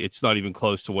 you're right. It's not even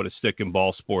close to what a stick and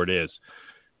ball sport is.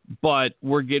 But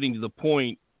we're getting to the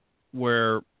point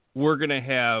where we're going to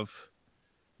have,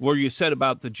 where you said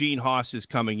about the Gene Haas's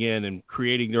coming in and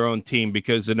creating their own team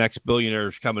because the next billionaire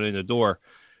is coming in the door.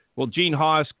 Well, Gene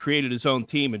Haas created his own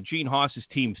team, and Gene Haas's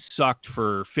team sucked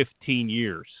for 15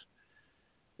 years.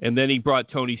 And then he brought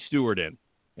Tony Stewart in.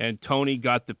 And Tony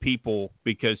got the people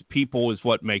because people is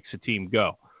what makes a team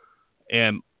go.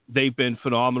 And they've been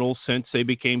phenomenal since they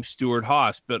became Stewart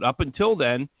Haas. But up until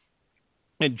then,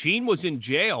 and Gene was in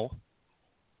jail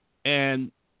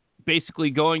and basically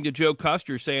going to Joe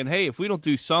Custer saying, hey, if we don't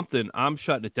do something, I'm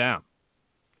shutting it down.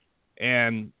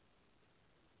 And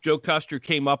Joe Custer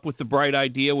came up with the bright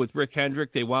idea with Rick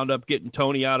Hendrick. They wound up getting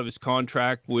Tony out of his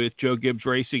contract with Joe Gibbs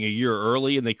Racing a year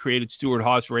early, and they created Stewart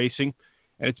Haas Racing.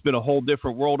 And it's been a whole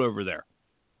different world over there.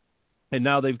 And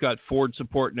now they've got Ford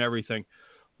support and everything.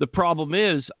 The problem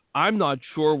is, I'm not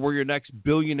sure where your next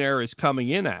billionaire is coming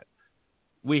in at.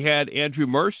 We had Andrew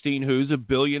Murstein, who's a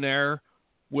billionaire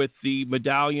with the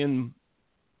Medallion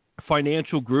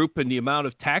Financial Group and the amount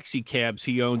of taxi cabs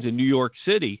he owns in New York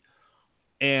City.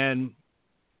 And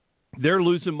they're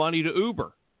losing money to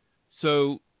Uber.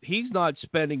 So he's not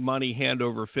spending money hand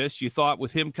over fist. You thought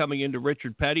with him coming into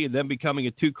Richard Petty and then becoming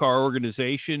a two-car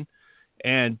organization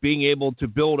and being able to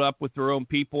build up with their own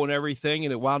people and everything,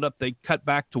 and it wound up they cut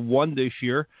back to one this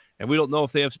year, and we don't know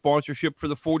if they have sponsorship for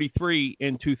the 43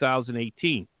 in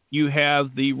 2018. You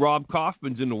have the Rob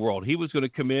Kaufmans in the world. He was going to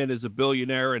come in as a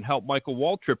billionaire and help Michael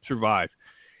Waltrip survive.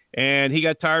 And he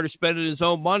got tired of spending his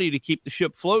own money to keep the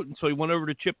ship floating, so he went over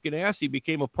to Chip Ganassi,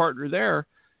 became a partner there,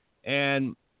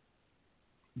 and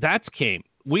that's came.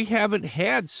 We haven't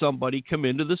had somebody come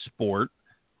into the sport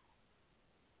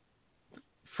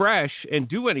fresh and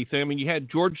do anything. I mean, you had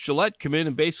George Gillette come in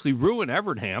and basically ruin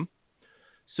Evernham.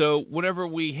 So whenever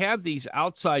we have these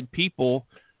outside people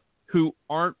who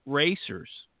aren't racers,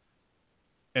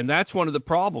 and that's one of the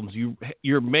problems,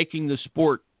 you're making the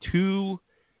sport too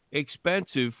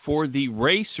expensive for the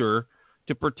racer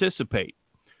to participate.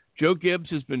 Joe Gibbs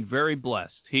has been very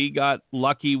blessed. He got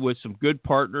lucky with some good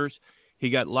partners. He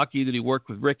got lucky that he worked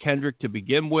with Rick Hendrick to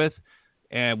begin with.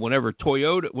 And whenever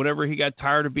he got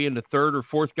tired of being the third or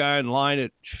fourth guy in line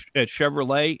at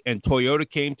Chevrolet, and Toyota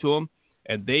came to him,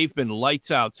 and they've been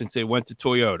lights out since they went to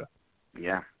Toyota.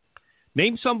 Yeah.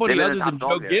 Name somebody other than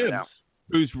Joe Gibbs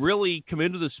who's really come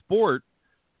into the sport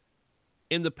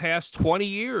in the past 20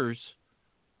 years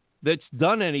that's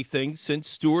done anything since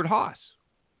Stewart Haas.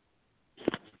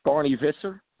 Barney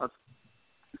Visser?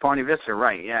 Barney Visser,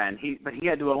 right, yeah. But he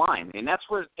had to align, and that's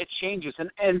where it changes.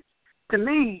 And to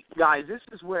me, guys, this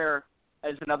is where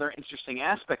is another interesting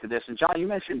aspect of this. And John, you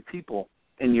mentioned people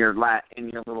in your last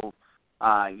little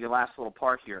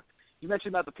part here. You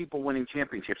mentioned about the people winning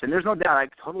championships, and there's no doubt. I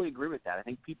totally agree with that. I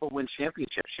think people win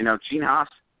championships. You know, Gene Haas,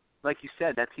 like you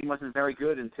said, that team wasn't very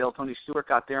good until Tony Stewart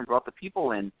got there and brought the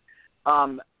people in.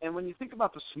 And when you think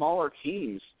about the smaller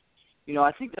teams, you know,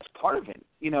 I think that's part of it.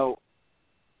 You know,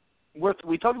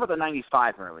 we talked about the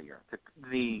 95 earlier,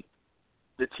 the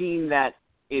team that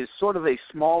is sort of a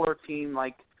smaller team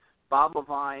like Bob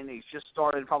Levine. He's just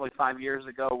started probably 5 years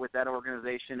ago with that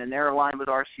organization, and they're aligned with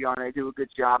RCR, and they do a good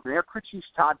job. And their crew chief's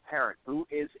Todd Parrott, who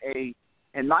is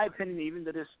in my opinion, even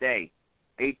to this day,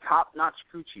 a top-notch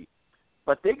crew chief.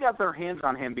 But they got their hands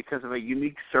on him because of a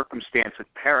unique circumstance with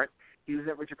Parrott. He was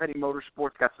at Richard Petty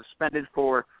Motorsports, got suspended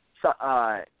for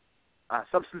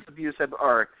substance abuse,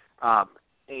 or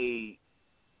he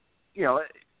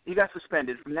got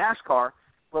suspended from NASCAR,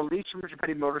 released from Richard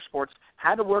Petty Motorsports,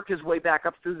 had to work his way back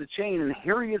up through the chain, and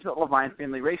here he is at Levine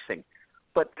Family Racing.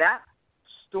 But that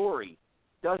story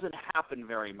doesn't happen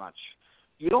very much.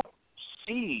 You don't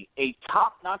see a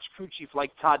top-notch crew chief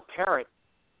like Todd Parrott.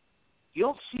 You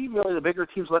don't see really the bigger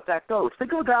teams let that go.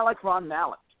 Think of a guy like Ron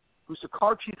Mallett, who's the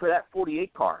car chief for that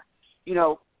 48 car. You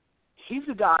know, he's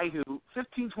a guy who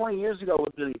 15, 20 years ago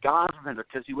would have been gone from Hendrick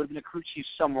because he would have been a crew chief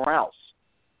somewhere else.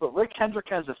 But Rick Hendrick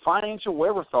has the financial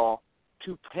wherewithal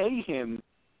to pay him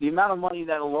the amount of money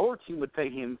that a lower team would pay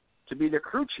him to be their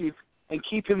crew chief and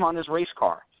keep him on his race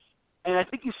car. And I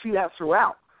think you see that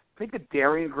throughout. Think of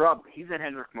Darian Grubb. He's at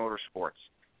Hendrick Motorsports.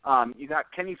 You got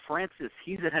Kenny Francis.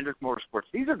 He's at Hendrick Motorsports.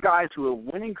 These are guys who are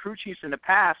winning crew chiefs in the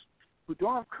past who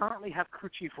don't currently have crew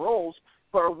chief roles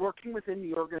but are working within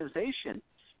the organization.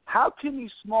 How can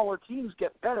these smaller teams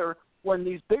get better when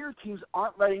these bigger teams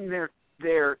aren't letting their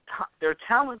their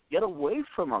talent get away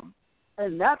from them.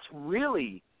 And that's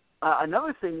really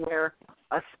another thing where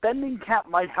a spending cap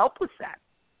might help with that.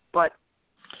 But,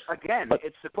 again,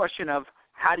 it's the question of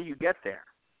how do you get there?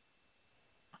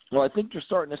 Well, I think you're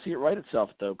starting to see it right itself,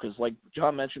 though, because like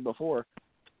John mentioned before,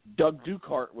 Doug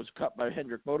Ducart was cut by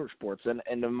Hendrick Motorsports. And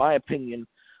in my opinion,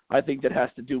 I think that has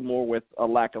to do more with a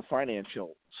lack of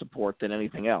financial support than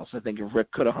anything else. I think if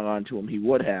Rick could have hung on to him, he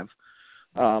would have.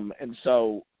 And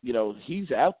so,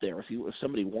 he's out there if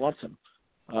somebody wants him.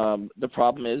 The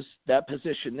problem is that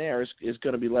position there is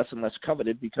going to be less and less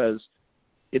coveted because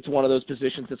it's one of those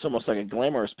positions that's almost like a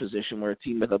glamorous position where a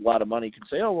team with a lot of money can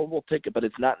say, oh, well, we'll take it, but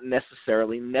it's not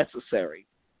necessarily necessary.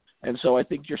 And so I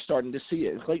think you're starting to see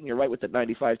it. And Clayton, you're right with that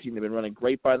 95 team. They've been running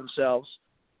great by themselves.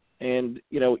 And,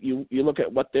 you look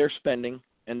at what they're spending,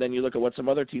 and then you look at what some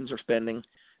other teams are spending,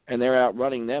 and they're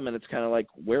outrunning them, and it's kind of like,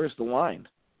 where's the line?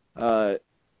 You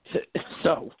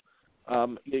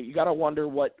got to wonder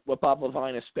what Bob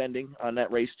Levine is spending on that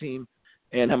race team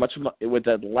and how much, with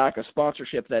the lack of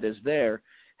sponsorship that is there,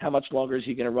 how much longer is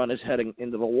he going to run his head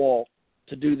into the wall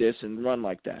to do this and run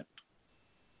like that?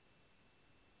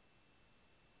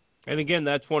 And again,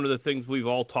 that's one of the things we've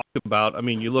all talked about. I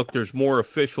mean, you look, there's more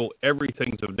official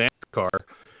everythings of NASCAR,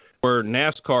 where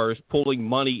NASCAR is pulling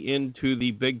money into the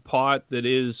big pot that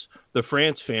is the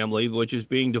France family, which is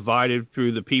being divided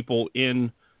through the people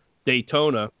in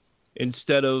Daytona,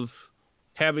 instead of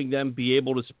having them be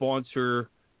able to sponsor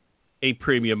a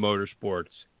Premium Motorsports,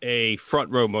 a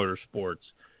Front Row Motorsports,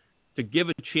 to give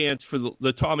a chance for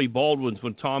the Tommy Baldwins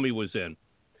when Tommy was in,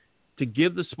 to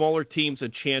give the smaller teams a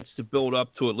chance to build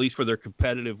up to at least where they're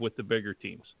competitive with the bigger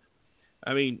teams.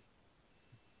 I mean,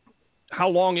 how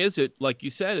long is it, like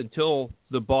you said, until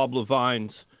the Bob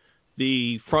Levines,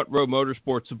 the Front Row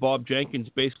Motorsports, the Bob Jenkins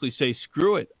basically say,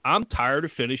 screw it, I'm tired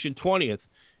of finishing 20th,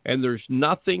 and there's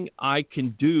nothing I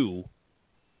can do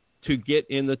to get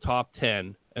in the top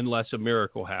 10 unless a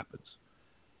miracle happens.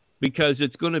 Because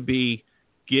it's going to be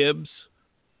Gibbs,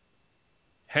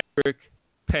 Hendrick,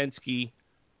 Penske,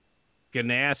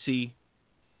 Ganassi,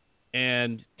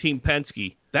 and Team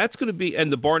Penske. That's going to be,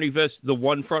 and the Barney Vest, the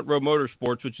one Front Row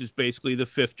Motorsports, which is basically the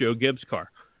fifth Joe Gibbs car.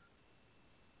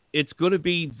 It's going to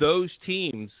be those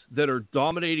teams that are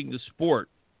dominating the sport.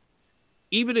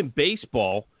 Even in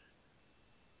baseball,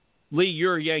 Lee,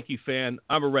 you're a Yankee fan.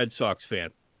 I'm a Red Sox fan.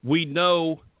 We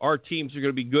know our teams are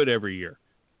going to be good every year.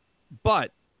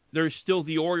 But there's still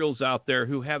the Orioles out there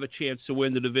who have a chance to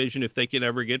win the division if they can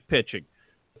ever get pitching.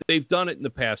 They've done it in the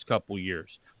past couple of years.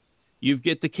 You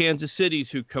get the Kansas Cities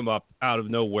who come up out of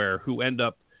nowhere, who end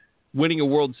up winning a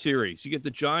World Series. You get the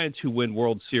Giants who win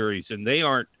World Series, and they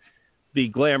aren't the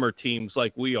glamour teams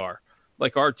like we are,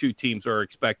 like our two teams are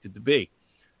expected to be.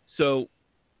 So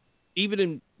even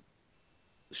in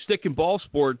stick and ball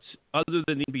sports, other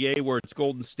than the NBA where it's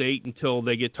Golden State until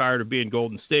they get tired of being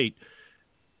Golden State,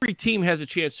 every team has a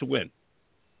chance to win.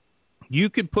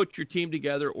 You can put your team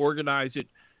together, organize it,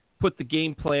 put the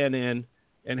game plan in,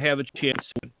 and have a chance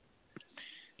to win.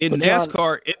 In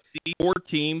NASCAR, it's these 4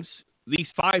 teams, these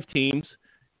 5 teams,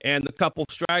 and a couple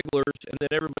stragglers, and then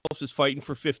everybody else is fighting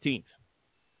for 15th.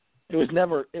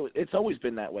 It's always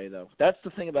been that way, though. That's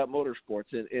the thing about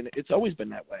motorsports, and it's always been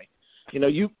that way.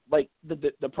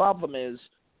 The problem is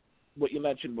what you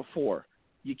mentioned before.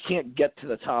 You can't get to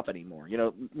the top anymore.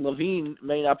 Levine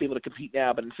may not be able to compete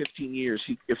now, but in 15 years,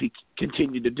 if he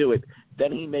continued to do it,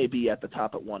 then he may be at the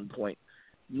top at one point.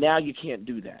 Now you can't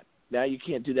do that. Now you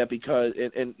can't do that because,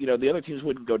 and the other teams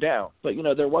wouldn't go down. But,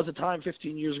 there was a time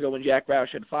 15 years ago when Jack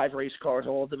Roush had 5 race cars,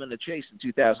 all of them in the chase in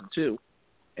 2002,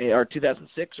 or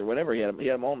 2006 or whatever. He had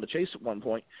them all in the chase at one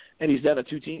point, and he's down to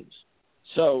 2 teams.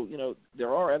 So,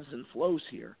 there are ebbs and flows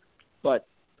here. But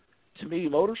to me,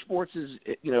 motorsports is,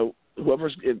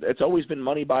 it's always been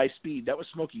money by speed. That was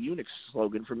Smokey Unick's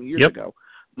slogan from years ago,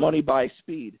 money by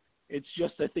speed. It's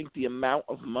just, I think, the amount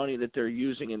of money that they're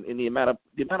using and the amount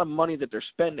of money that they're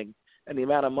spending and the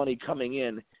amount of money coming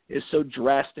in is so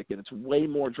drastic, and it's way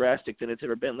more drastic than it's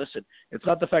ever been. Listen, it's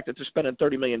not the fact that they're spending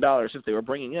 $30 million if they were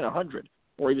bringing in $100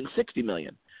 or even $60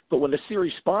 million. But when the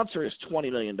series sponsor is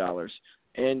 $20 million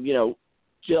and, Dale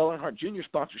Earnhardt Jr.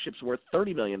 sponsorship's worth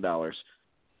 $30 million,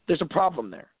 there's a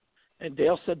problem there. And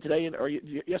Dale said today, or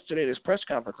yesterday at his press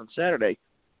conference on Saturday,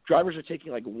 drivers are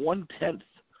taking like 1/10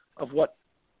 of what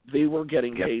they were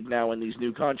getting paid now in these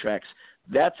new contracts.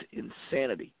 That's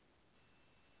insanity.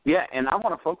 Yeah, and I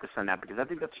want to focus on that because I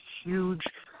think that's a huge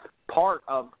part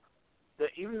of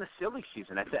even the silly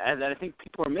season. And I think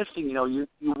people are missing. You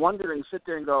wonder and sit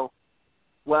there and go,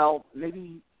 well,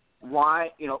 maybe why?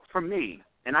 For me,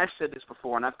 and I've said this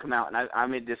before, and I've come out and I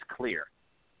made this clear.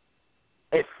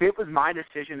 if it was my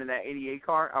decision in that 88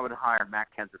 car, I would hire Matt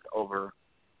Kenseth over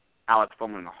Alex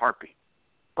Bowman in a heartbeat.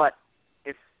 But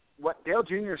if what Dale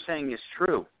Jr. is saying is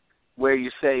true, where you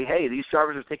say, hey, these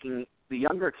drivers are taking, the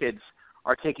younger kids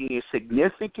are taking a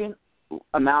significant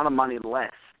amount of money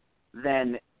less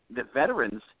than the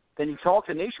veterans, then you talk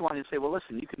to Nationwide and say, well,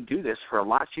 listen, you can do this for a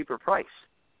lot cheaper price.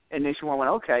 And Nationwide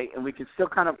went, okay, and we can still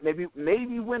kind of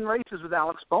maybe win races with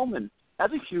Alex Bowman.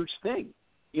 That's a huge thing.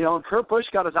 You know, and Kurt Busch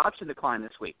got his option decline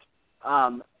this week,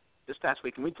 this past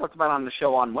week, and we talked about it on the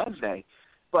show on Wednesday.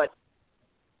 But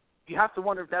you have to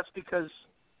wonder if that's because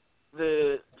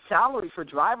the salary for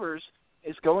drivers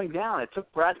is going down. It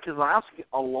took Brad Keselowski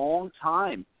a long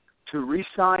time to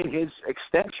re-sign his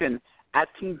extension at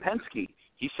Team Penske.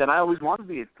 He said, I always wanted to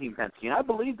be at Team Penske, and I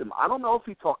believed him. I don't know if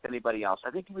he talked to anybody else.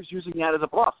 I think he was using that as a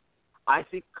bluff. I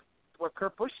think what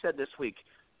Kurt Busch said this week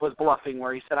was bluffing,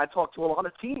 where he said, I talked to a lot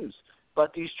of teams,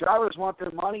 but these drivers want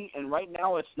their money, and right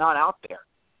now it's not out there.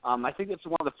 I think it's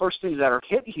one of the first things that are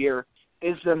hit here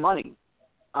is the money,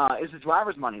 is the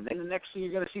driver's money. Then the next thing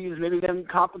you're going to see is maybe them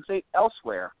compensate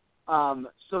elsewhere.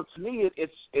 So to me,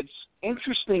 it's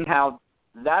interesting how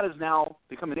that has now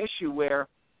become an issue where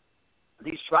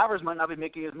these drivers might not be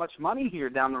making as much money here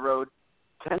down the road,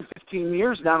 10, 15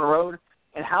 years down the road,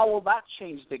 and how will that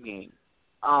change the game?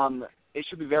 It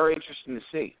should be very interesting to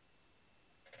see.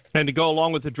 And to go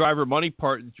along with the driver money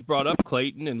part that you brought up,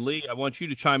 Clayton and Lee, I want you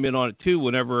to chime in on it too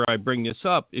whenever I bring this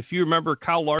up. If you remember,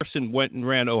 Kyle Larson went and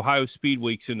ran Ohio Speed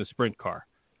Weeks in the sprint car.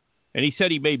 And he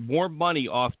said he made more money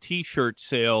off T-shirt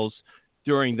sales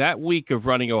during that week of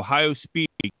running Ohio Speed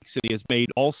Weeks than he has made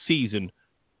all season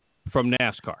from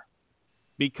NASCAR.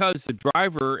 Because the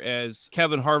driver, as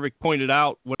Kevin Harvick pointed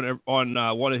out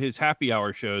on one of his happy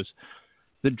hour shows,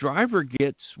 the driver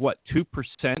gets,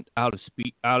 2% out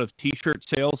of T-shirt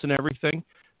sales and everything.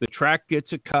 The track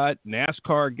gets a cut.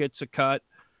 NASCAR gets a cut.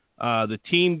 The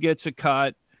team gets a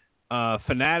cut.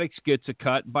 Fanatics gets a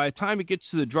cut. By the time it gets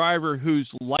to the driver whose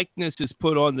likeness is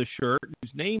put on the shirt,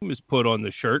 whose name is put on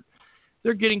the shirt,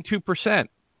 they're getting 2%.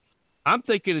 I'm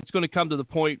thinking it's going to come to the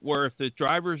point where if the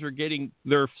drivers are getting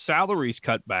their salaries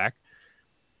cut back,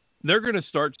 they're going to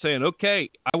start saying, okay,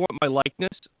 I want my likeness.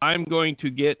 I'm going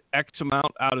to get X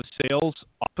amount out of sales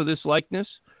off of this likeness.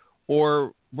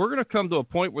 Or we're going to come to a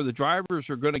point where the drivers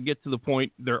are going to get to the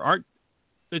point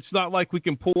it's not like we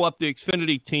can pull up the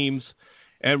Xfinity teams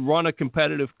and run a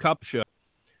competitive cup show.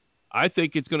 I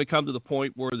think it's going to come to the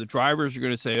point where the drivers are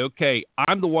going to say, okay,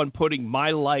 I'm the one putting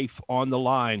my life on the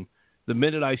line the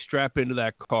minute I strap into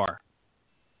that car.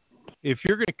 If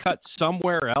you're going to cut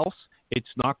somewhere else, it's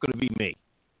not going to be me.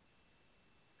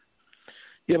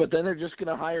 Yeah, but then they're just going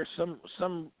to hire some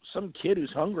kid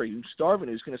who's hungry, who's starving,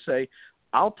 who's going to say,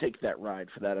 I'll take that ride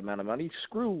for that amount of money.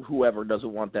 Screw whoever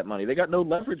doesn't want that money. They got no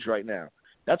leverage right now.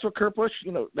 That's what Kurt Busch,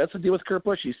 that's the deal with Kurt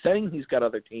Busch. He's saying he's got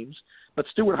other teams, but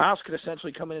Stewart-Haas could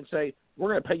essentially come in and say,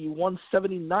 we're going to pay you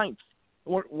 1/79th,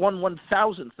 or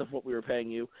 1/1000th of what we were paying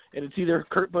you, and it's either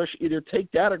Kurt Busch, either take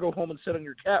that or go home and sit on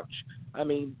your couch. I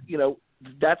mean,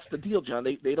 that's the deal, John.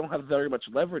 They don't have very much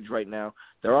leverage right now.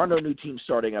 There are no new teams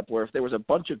starting up where if there was a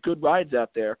bunch of good rides out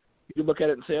there, you could look at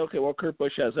it and say, okay, well, Kurt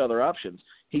Busch has other options.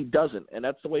 He doesn't, and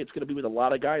that's the way it's going to be with a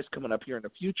lot of guys coming up here in the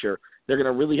future. They're going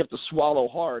to really have to swallow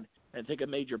hard and take a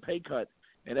major pay cut,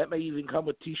 and that may even come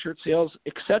with T-shirt sales,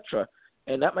 etc.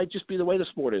 And that might just be the way the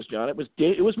sport is, John.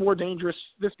 It was more dangerous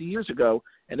 50 years ago,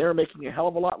 and they were making a hell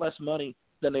of a lot less money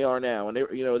than they are now. And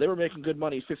they were making good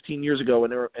money 15 years ago,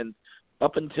 and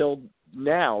up until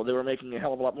now they were making a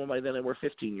hell of a lot more money than they were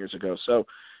 15 years ago. So,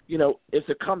 if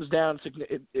it comes down,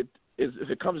 if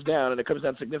it comes down and it comes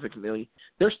down significantly,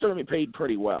 they're still going to be paid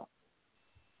pretty well.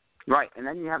 Right, and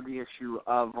then you have the issue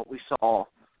of what we saw.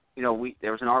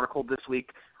 There was an article this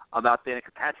week about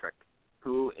Danica Patrick,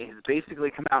 who has basically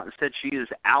come out and said she is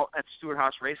out at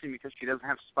Stewart-Haas Racing because she doesn't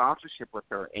have sponsorship with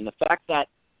her. And the fact that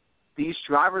these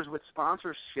drivers with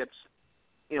sponsorships,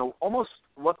 almost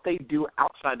what they do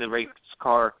outside the race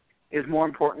car is more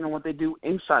important than what they do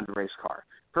inside the race car.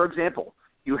 For example,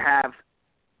 you have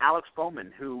Alex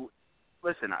Bowman, who,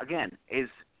 listen, again, is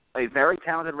a very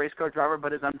talented race car driver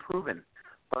but is unproven.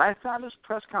 But I found his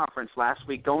press conference last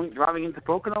week driving into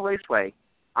Pocono Raceway.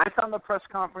 I found the press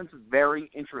conference very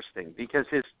interesting because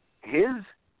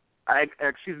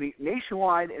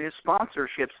Nationwide and his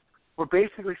sponsorships were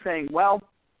basically saying, well,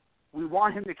 we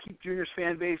want him to keep Junior's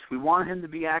fan base. We want him to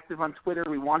be active on Twitter.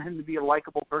 We want him to be a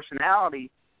likable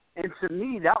personality. And to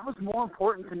me, that was more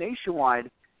important to Nationwide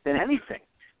than anything,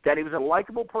 that he was a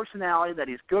likable personality, that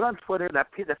he's good on Twitter, that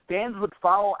the fans would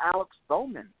follow Alex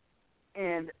Bowman.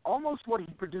 And almost what he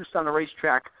produced on the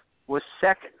racetrack was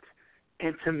second.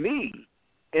 And to me,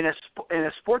 in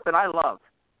a sport that I love,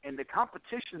 and the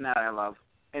competition that I love,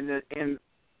 and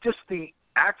just the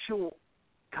actual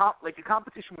the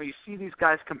competition where you see these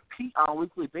guys compete on a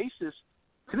weekly basis,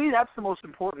 to me that's the most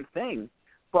important thing.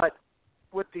 But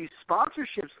with these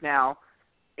sponsorships now,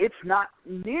 it's not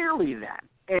nearly that.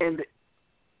 And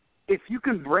if you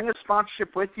can bring a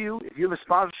sponsorship with you, if you have a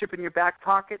sponsorship in your back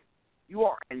pocket, you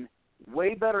are in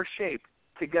way better shape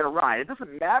to get a ride. It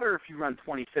doesn't matter if you run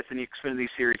 25th in the Xfinity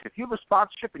Series. If you have a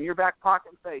sponsorship in your back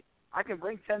pocket and say, I can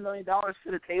bring $10 million to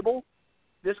the table,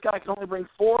 this guy can only bring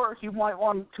 4. He might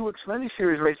won 2 Xfinity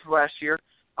Series races last year.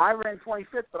 I ran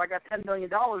 25th, but I got $10 million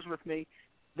with me.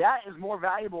 That is more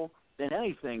valuable than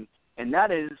anything, and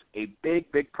that is a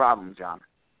big, big problem, John.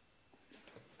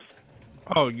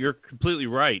 Oh, you're completely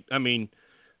right. I mean,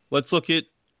 let's look at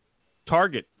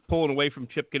Target pulling away from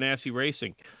Chip Ganassi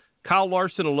Racing. Kyle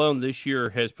Larson alone this year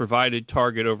has provided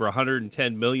Target over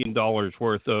 $110 million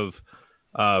worth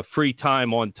of free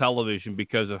time on television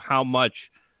because of how much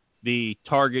the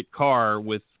Target car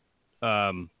with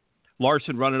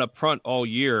Larson running up front all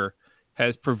year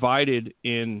has provided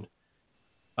in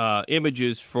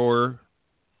images for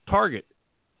Target,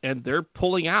 and they're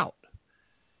pulling out.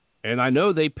 And I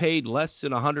know they paid less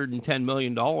than $110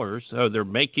 million. So they're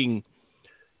making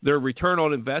their return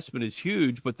on investment is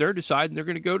huge, but they're deciding they're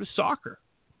going to go to soccer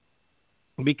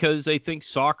because they think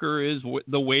soccer is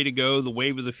the way to go, the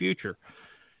wave of the future.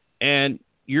 And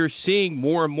you're seeing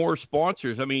more and more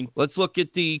sponsors. I mean, let's look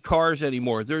at the cars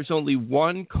anymore. There's only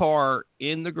one car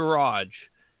in the garage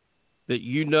that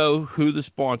you know who the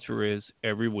sponsor is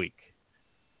every week.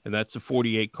 And that's the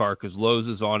 48 car because Lowe's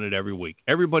is on it every week.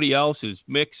 Everybody else is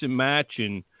mix and match,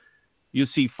 and you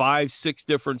see 5, 6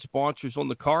 different sponsors on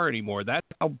the car anymore. That's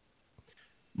how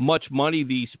much money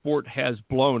the sport has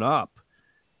blown up.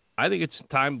 I think it's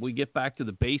time we get back to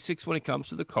the basics when it comes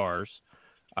to the cars.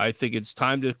 I think it's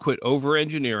time to quit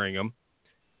over-engineering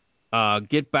them,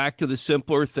 get back to the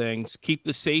simpler things, keep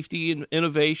the safety and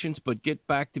innovations, but get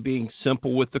back to being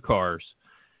simple with the cars.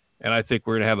 And I think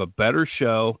we're going to have a better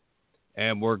show,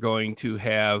 and we're going to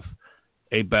have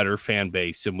a better fan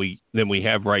base than we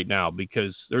have right now,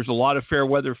 because there's a lot of fair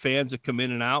weather fans that come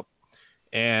in and out,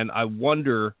 and I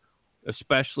wonder,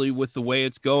 especially with the way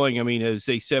it's going, I mean, as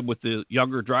they said, with the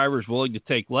younger drivers willing to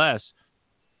take less,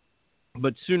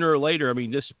 but sooner or later, I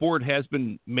mean, this sport has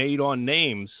been made on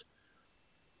names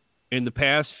in the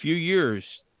past few years.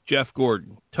 Jeff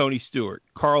Gordon, Tony Stewart,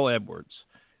 Carl Edwards,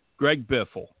 Greg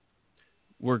Biffle.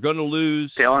 We're going to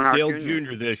lose Dale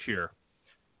Jr. this year.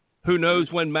 Who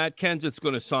knows when Matt Kenseth's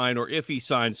going to sign or if he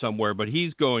signs somewhere, but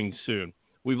he's going soon.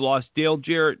 We've lost Dale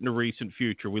Jarrett in the recent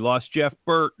future. We lost Jeff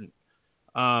Burton.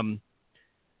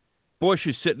 Bush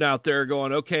is sitting out there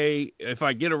going, okay, if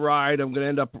I get a ride, I'm going to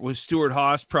end up with Stuart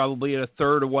Haas probably at a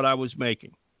third of what I was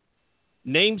making.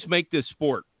 Names make this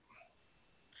sport,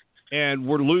 and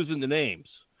we're losing the names.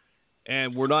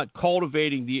 And we're not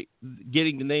cultivating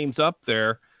getting the names up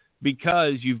there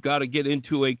because you've got to get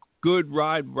into a good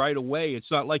ride right away. It's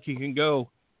not like you can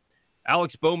go.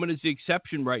 Alex Bowman is the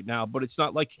exception right now, but it's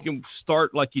not like you can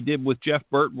start like you did with Jeff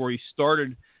Burton, where he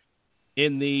started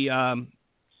in the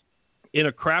in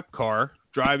a crap car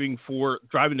driving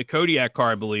the Kodiak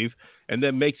car, I believe, and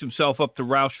then makes himself up to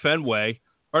Roush Fenway.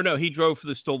 Or no, he drove for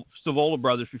the Stavola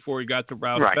brothers before he got to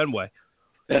Roush Fenway.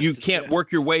 You can't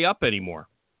work your way up anymore.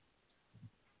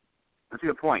 That's a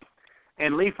good point.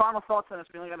 And Lee, final thoughts on this?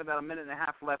 We only got about a minute and a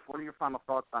half left. What are your final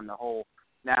thoughts on the whole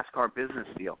NASCAR business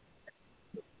deal?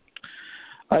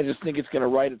 I just think it's going to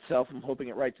right itself. I'm hoping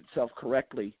it writes itself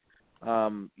correctly.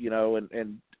 And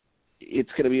it's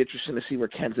going to be interesting to see where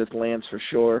Kenseth lands for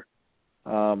sure.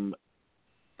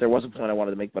 There was a point I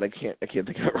wanted to make, but I can't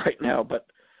think of it right now. But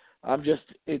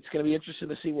it's going to be interesting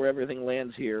to see where everything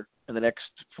lands here in the next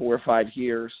 4 or 5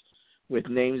 years, with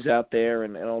names out there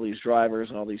and all these drivers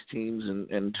and all these teams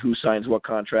and who signs what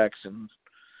contracts and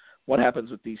what happens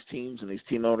with these teams and these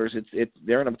team owners.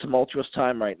 They're in a tumultuous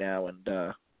time right now,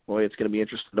 and boy, it's going to be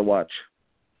interesting to watch.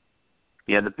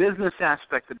 Yeah, the business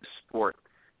aspect of the sport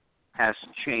has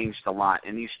changed a lot,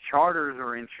 and these charters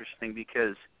are interesting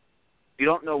because you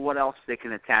don't know what else they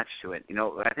can attach to it.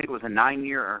 I think it was a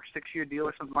 9-year or 6-year deal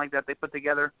or something like that they put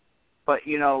together, but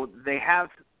they have.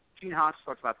 Gene Haas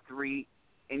talks about 3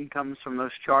 incomes from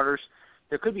those charters.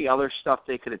 There could be other stuff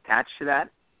they could attach to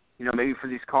that. Maybe for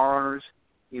these car owners,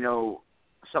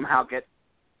 somehow get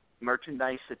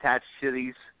merchandise attached to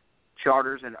these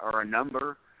charters or a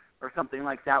number or something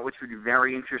like that, which would be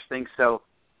very interesting. So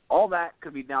all that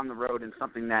could be down the road and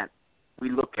something that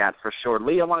we look at for sure.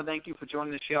 Lee, I want to thank you for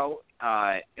joining the show.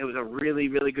 It was a really,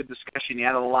 really good discussion. You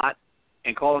added a lot,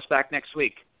 and call us back next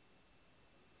week.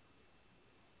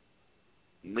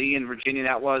 Lee in Virginia,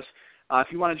 that was. If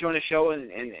you want to join the show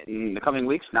in the coming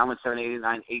weeks,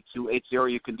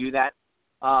 917-889-8280, you can do that.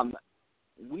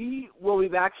 We will be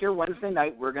back here Wednesday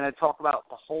night. We're going to talk about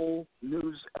the whole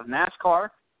news of NASCAR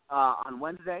on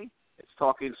Wednesday. It's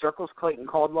Talking Circles. Clayton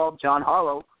Caldwell, John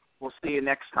Harlow. We'll see you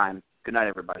next time. Good night,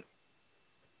 everybody.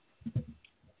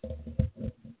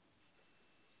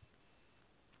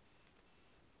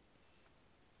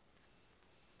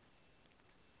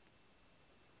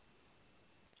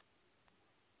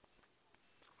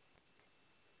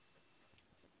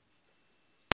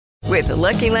 With the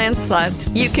Lucky Land Slots,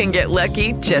 you can get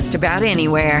lucky just about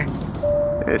anywhere.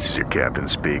 This is your captain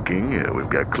speaking. We've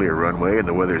got clear runway and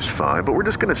the weather's fine, but we're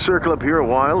just going to circle up here a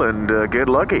while and get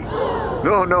lucky.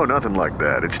 No, nothing like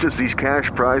that. It's just these cash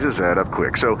prizes add up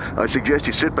quick. So I suggest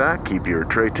you sit back, keep your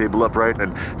tray table upright,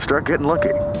 and start getting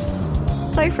lucky.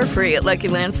 Play for free at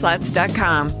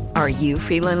LuckyLandSlots.com. Are you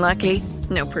feeling lucky?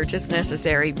 No purchase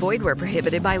necessary. Void where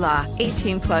prohibited by law.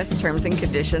 18+ terms and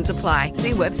conditions apply.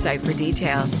 See website for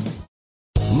details.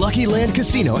 Lucky Land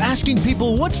Casino, asking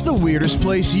people, what's the weirdest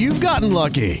place you've gotten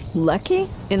lucky? Lucky?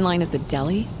 In line at the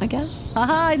deli, I guess?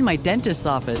 Aha, in my dentist's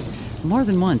office. More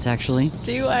than once, actually.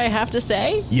 Do I have to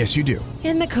say? Yes, you do.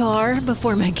 In the car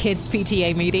before my kids'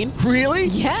 PTA meeting. Really?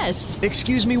 Yes.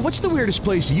 Excuse me, what's the weirdest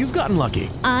place you've gotten lucky?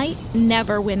 I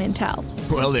never win and tell.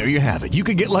 Well, there you have it. You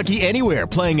can get lucky anywhere,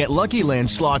 playing at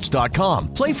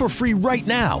LuckyLandSlots.com. Play for free right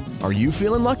now. Are you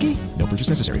feeling lucky? No purchase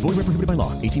necessary. Void where prohibited by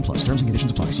law. 18+ terms and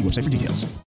conditions apply. See website for details.